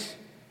finished.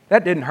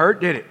 That didn't hurt,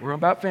 did it? We're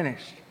about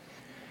finished.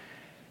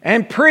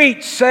 And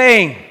preach,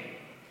 saying,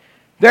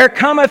 there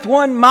cometh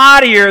one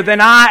mightier than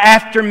I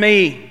after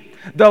me,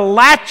 the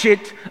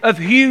latchet of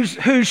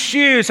whose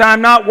shoes I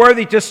am not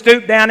worthy to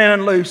stoop down and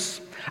unloose.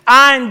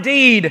 I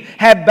indeed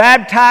have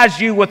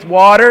baptized you with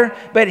water,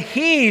 but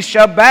he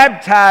shall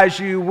baptize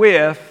you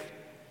with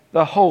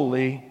the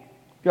Holy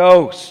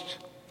Ghost.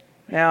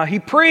 Now, he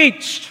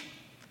preached.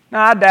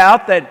 Now, I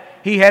doubt that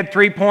he had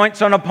 3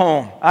 points on a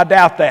poem. I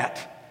doubt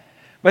that.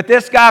 But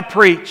this guy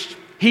preached.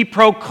 He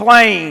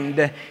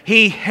proclaimed,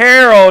 he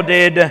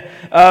heralded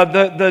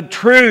the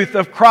truth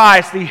of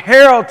Christ. He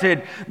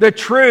heralded the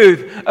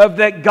truth of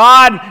that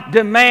God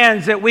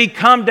demands that we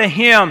come to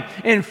Him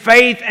in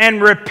faith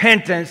and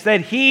repentance.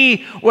 That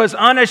He was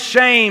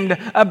unashamed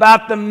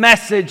about the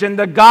message and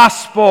the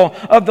gospel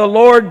of the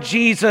Lord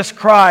Jesus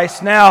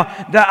Christ.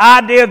 Now, the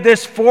idea of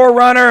this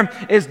forerunner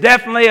is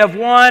definitely of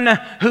one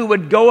who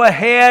would go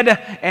ahead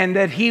and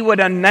that he would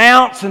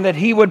announce and that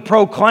he would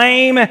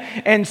proclaim.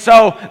 And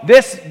so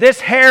this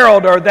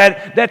herald, or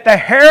that the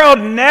herald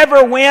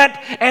never went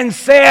and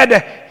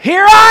said,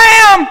 here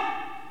I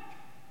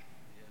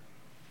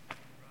am.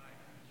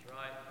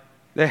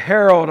 The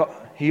herald,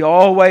 he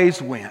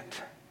always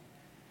went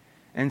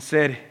and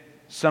said,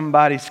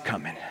 somebody's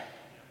coming.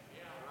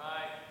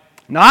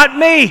 Not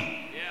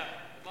me.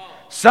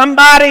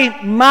 Somebody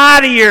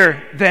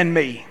mightier than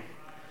me.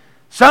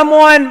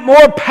 Someone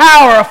more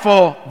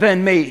powerful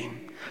than me.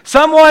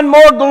 Someone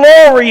more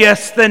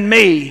glorious than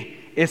me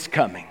is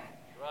coming.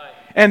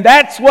 And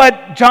that's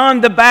what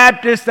John the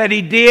Baptist, that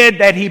he did,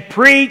 that he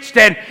preached.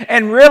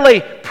 And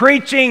really,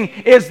 preaching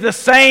is the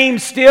same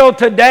still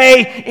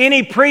today.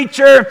 Any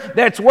preacher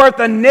that's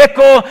worth a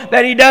nickel,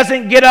 that he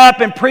doesn't get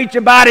up and preach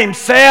about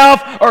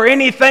himself or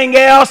anything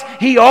else.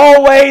 We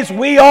always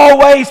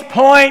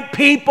point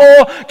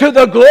people to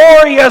the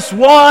glorious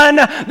one,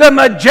 the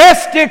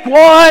majestic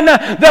one,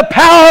 the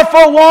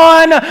powerful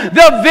one,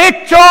 the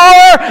victor,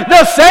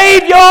 the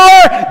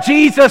Savior,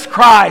 Jesus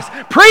Christ.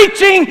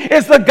 Preaching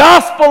is the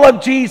gospel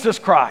of Jesus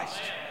Christ.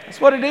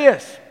 That's what it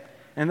is.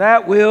 And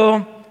that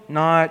will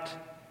not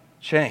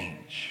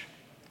change.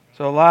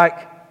 So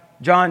like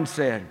John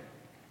said,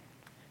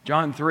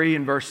 John 3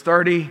 and verse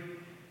 30,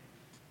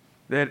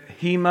 that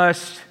he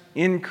must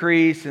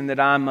increase and that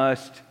I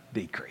must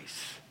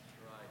decrease.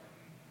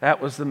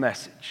 That was the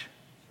message.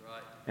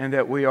 And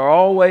that we are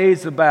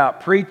always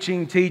about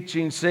preaching,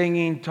 teaching,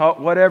 singing, talk,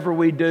 whatever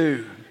we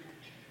do,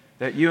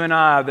 that you and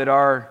I, that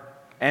our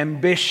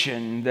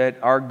ambition, that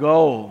our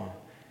goal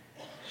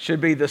should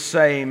be the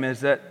same, as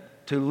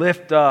that to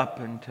lift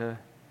up and to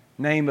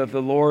name of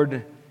the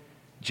Lord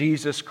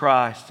Jesus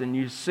Christ. And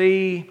you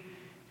see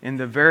in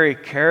the very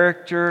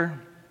character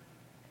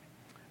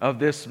of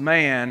this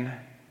man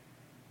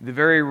the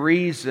very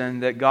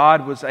reason that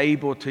God was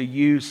able to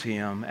use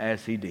him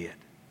as He did.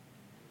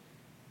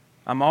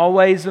 I'm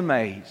always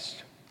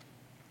amazed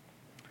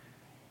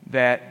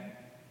that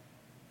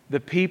the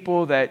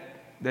people that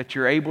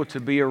you're able to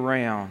be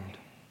around,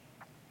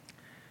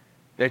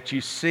 that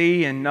you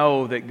see and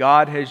know that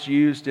God has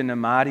used in a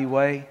mighty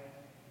way,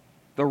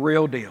 the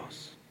real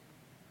deals.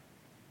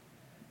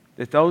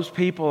 That those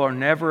people are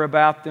never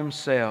about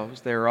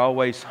themselves. They're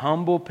always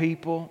humble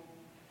people.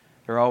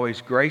 They're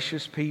always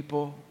gracious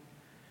people.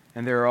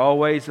 And they're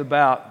always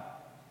about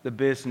the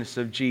business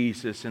of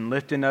Jesus and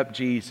lifting up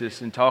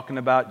Jesus and talking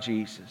about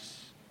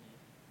Jesus.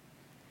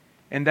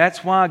 And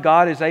that's why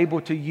God is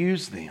able to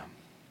use them.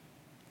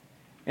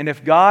 And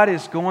if God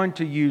is going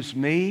to use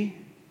me,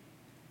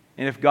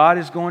 and if God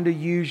is going to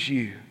use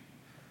you,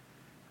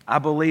 I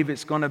believe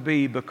it's going to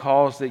be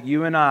because that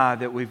you and I,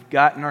 that we've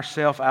gotten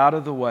ourselves out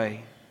of the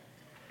way,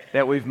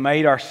 that we've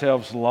made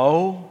ourselves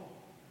low,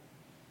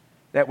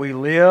 that we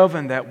live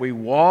and that we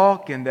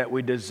walk and that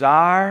we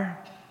desire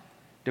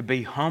to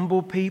be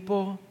humble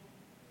people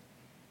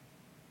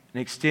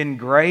and extend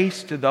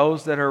grace to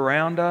those that are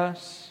around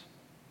us,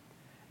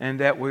 and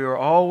that we are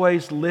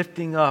always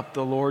lifting up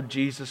the Lord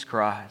Jesus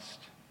Christ.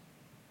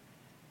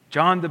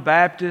 John the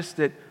Baptist,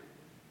 that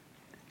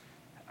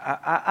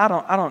I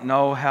don't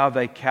know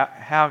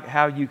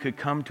how you could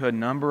come to a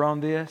number on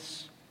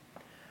this,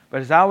 but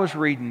as I was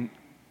reading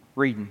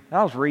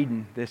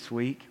this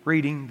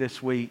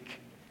week,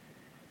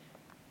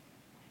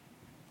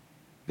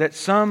 that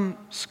some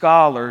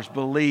scholars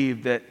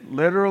believe that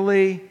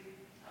literally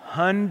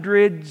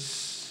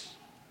hundreds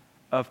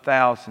of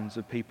thousands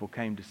of people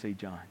came to see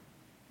John.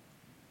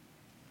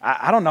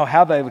 I don't know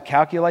how they would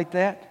calculate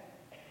that,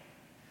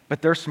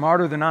 but they're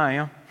smarter than I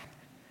am.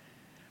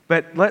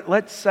 But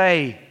let's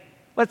say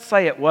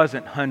it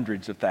wasn't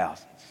hundreds of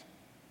thousands.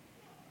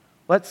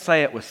 Let's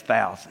say it was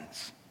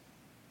thousands.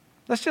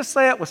 Let's just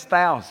say it was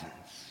thousands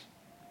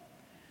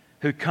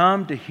who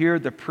come to hear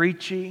the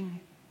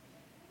preaching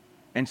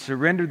and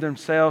surrender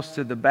themselves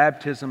to the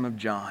baptism of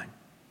John.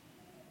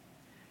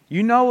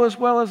 You know as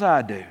well as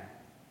I do,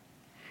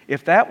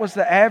 if that was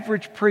the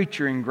average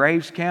preacher in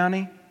Graves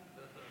County,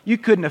 you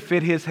couldn't have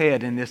fit his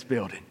head in this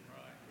building.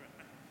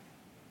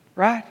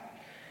 Right?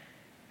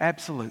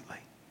 Absolutely.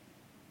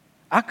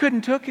 I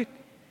couldn't took it.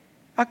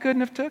 I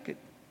couldn't have took it.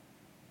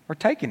 Or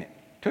taken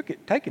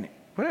it,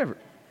 whatever.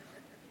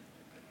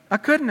 I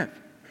couldn't have.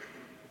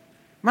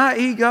 My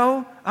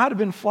ego, I'd have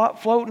been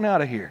floating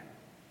out of here.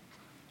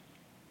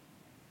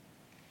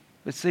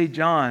 But see,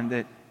 John,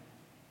 that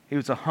he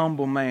was a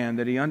humble man,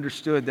 that he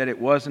understood that it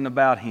wasn't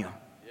about him.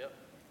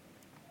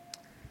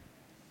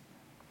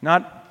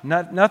 Yep.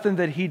 Nothing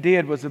that he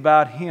did was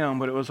about him,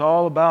 but it was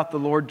all about the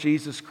Lord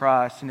Jesus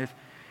Christ. And if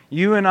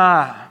you and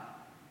I,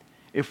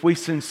 if we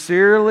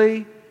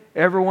sincerely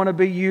ever want to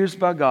be used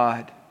by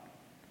God,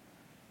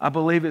 I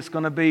believe it's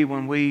going to be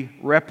when we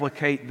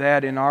replicate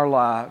that in our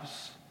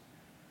lives.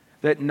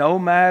 That no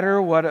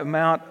matter what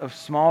amount of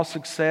small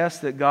success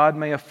that God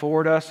may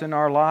afford us in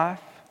our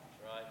life,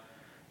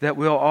 that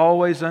we'll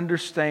always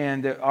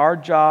understand that our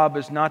job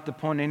is not to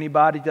point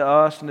anybody to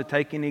us and to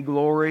take any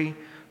glory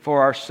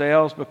for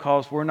ourselves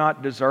because we're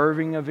not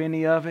deserving of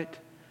any of it.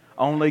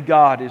 Only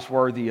God is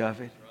worthy of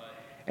it.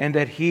 And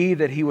that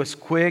he was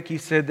quick. He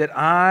said that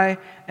I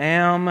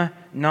am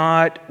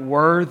not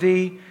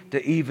worthy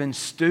to even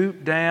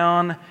stoop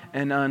down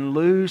and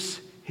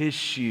unloose his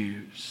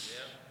shoes.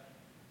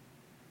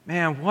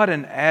 Man, what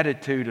an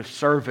attitude of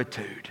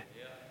servitude.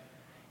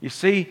 You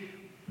see,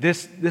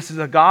 this is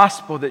a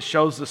gospel that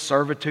shows the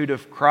servitude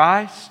of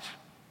Christ,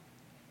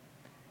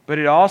 but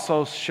it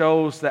also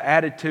shows the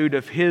attitude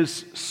of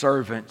his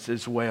servants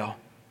as well.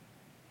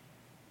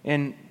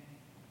 And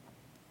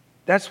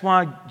that's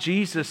why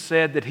Jesus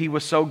said that he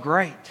was so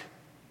great.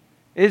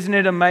 Isn't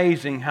it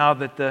amazing how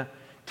that the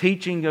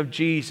teaching of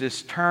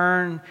Jesus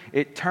turns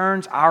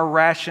our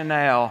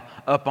rationale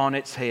up on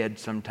its head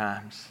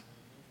sometimes?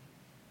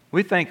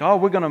 We think,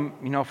 if we're going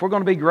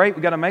to be great,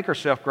 we've got to make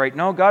ourselves great.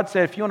 No, God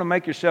said if you want to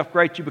make yourself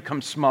great, you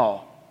become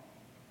small.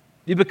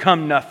 You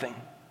become nothing.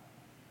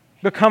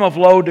 Become of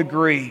low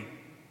degree.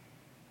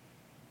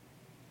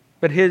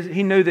 But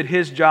he knew that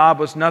his job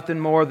was nothing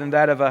more than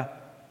that of a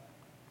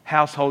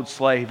household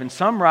slave. And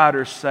some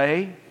writers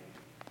say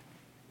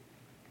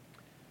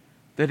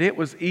that it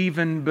was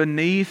even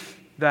beneath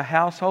the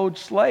household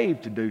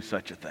slave to do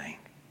such a thing.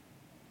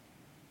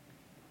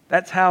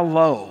 That's how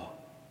low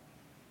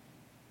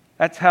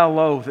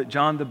that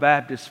John the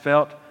Baptist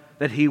felt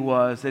that he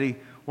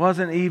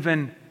wasn't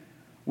even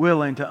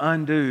willing to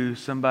undo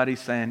somebody's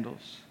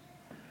sandals.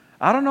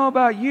 I don't know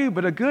about you,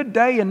 but a good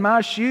day in my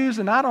shoes,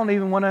 and I don't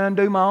even want to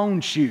undo my own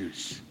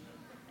shoes.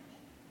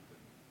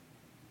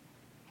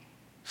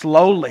 It's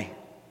lowly.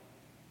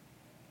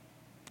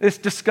 It's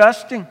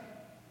disgusting.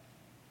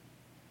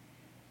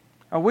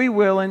 Are we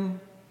willing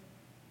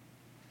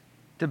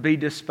to be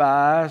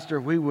despised?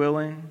 Are we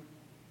willing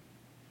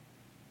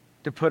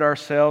to put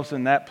ourselves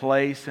in that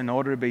place in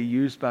order to be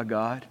used by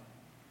God?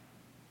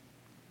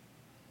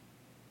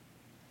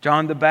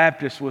 John the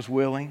Baptist was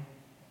willing,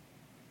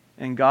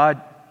 and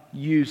God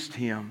used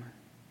him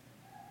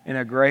in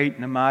a great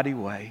and a mighty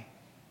way.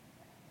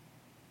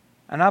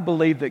 And I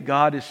believe that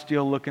God is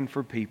still looking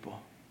for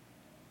people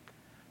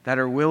that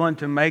are willing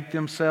to make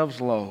themselves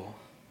low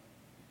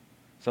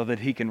so that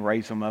he can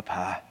raise them up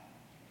high.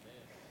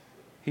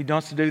 He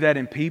wants to do that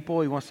in people.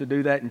 He wants to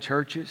do that in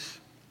churches.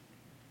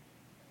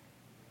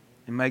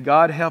 And may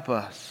God help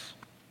us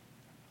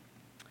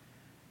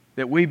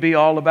that we be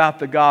all about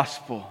the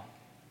gospel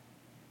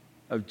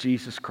of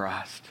Jesus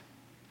Christ.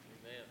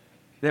 Amen.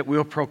 That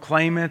we'll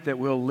proclaim it, that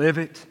we'll live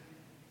it,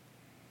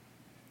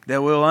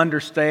 that we'll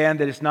understand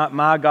that it's not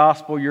my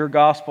gospel, your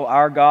gospel,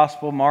 our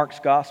gospel, Mark's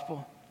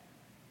gospel.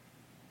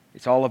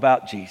 It's all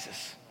about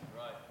Jesus.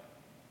 Right.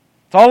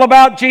 It's all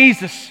about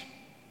Jesus.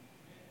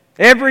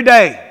 Every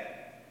day,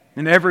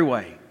 in every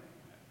way.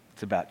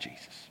 It's about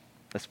Jesus.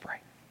 Let's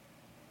pray.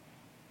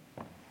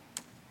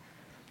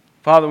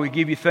 Father, we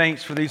give you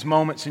thanks for these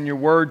moments in your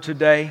word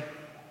today.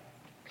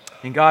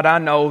 And God, I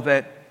know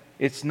that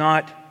it's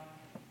not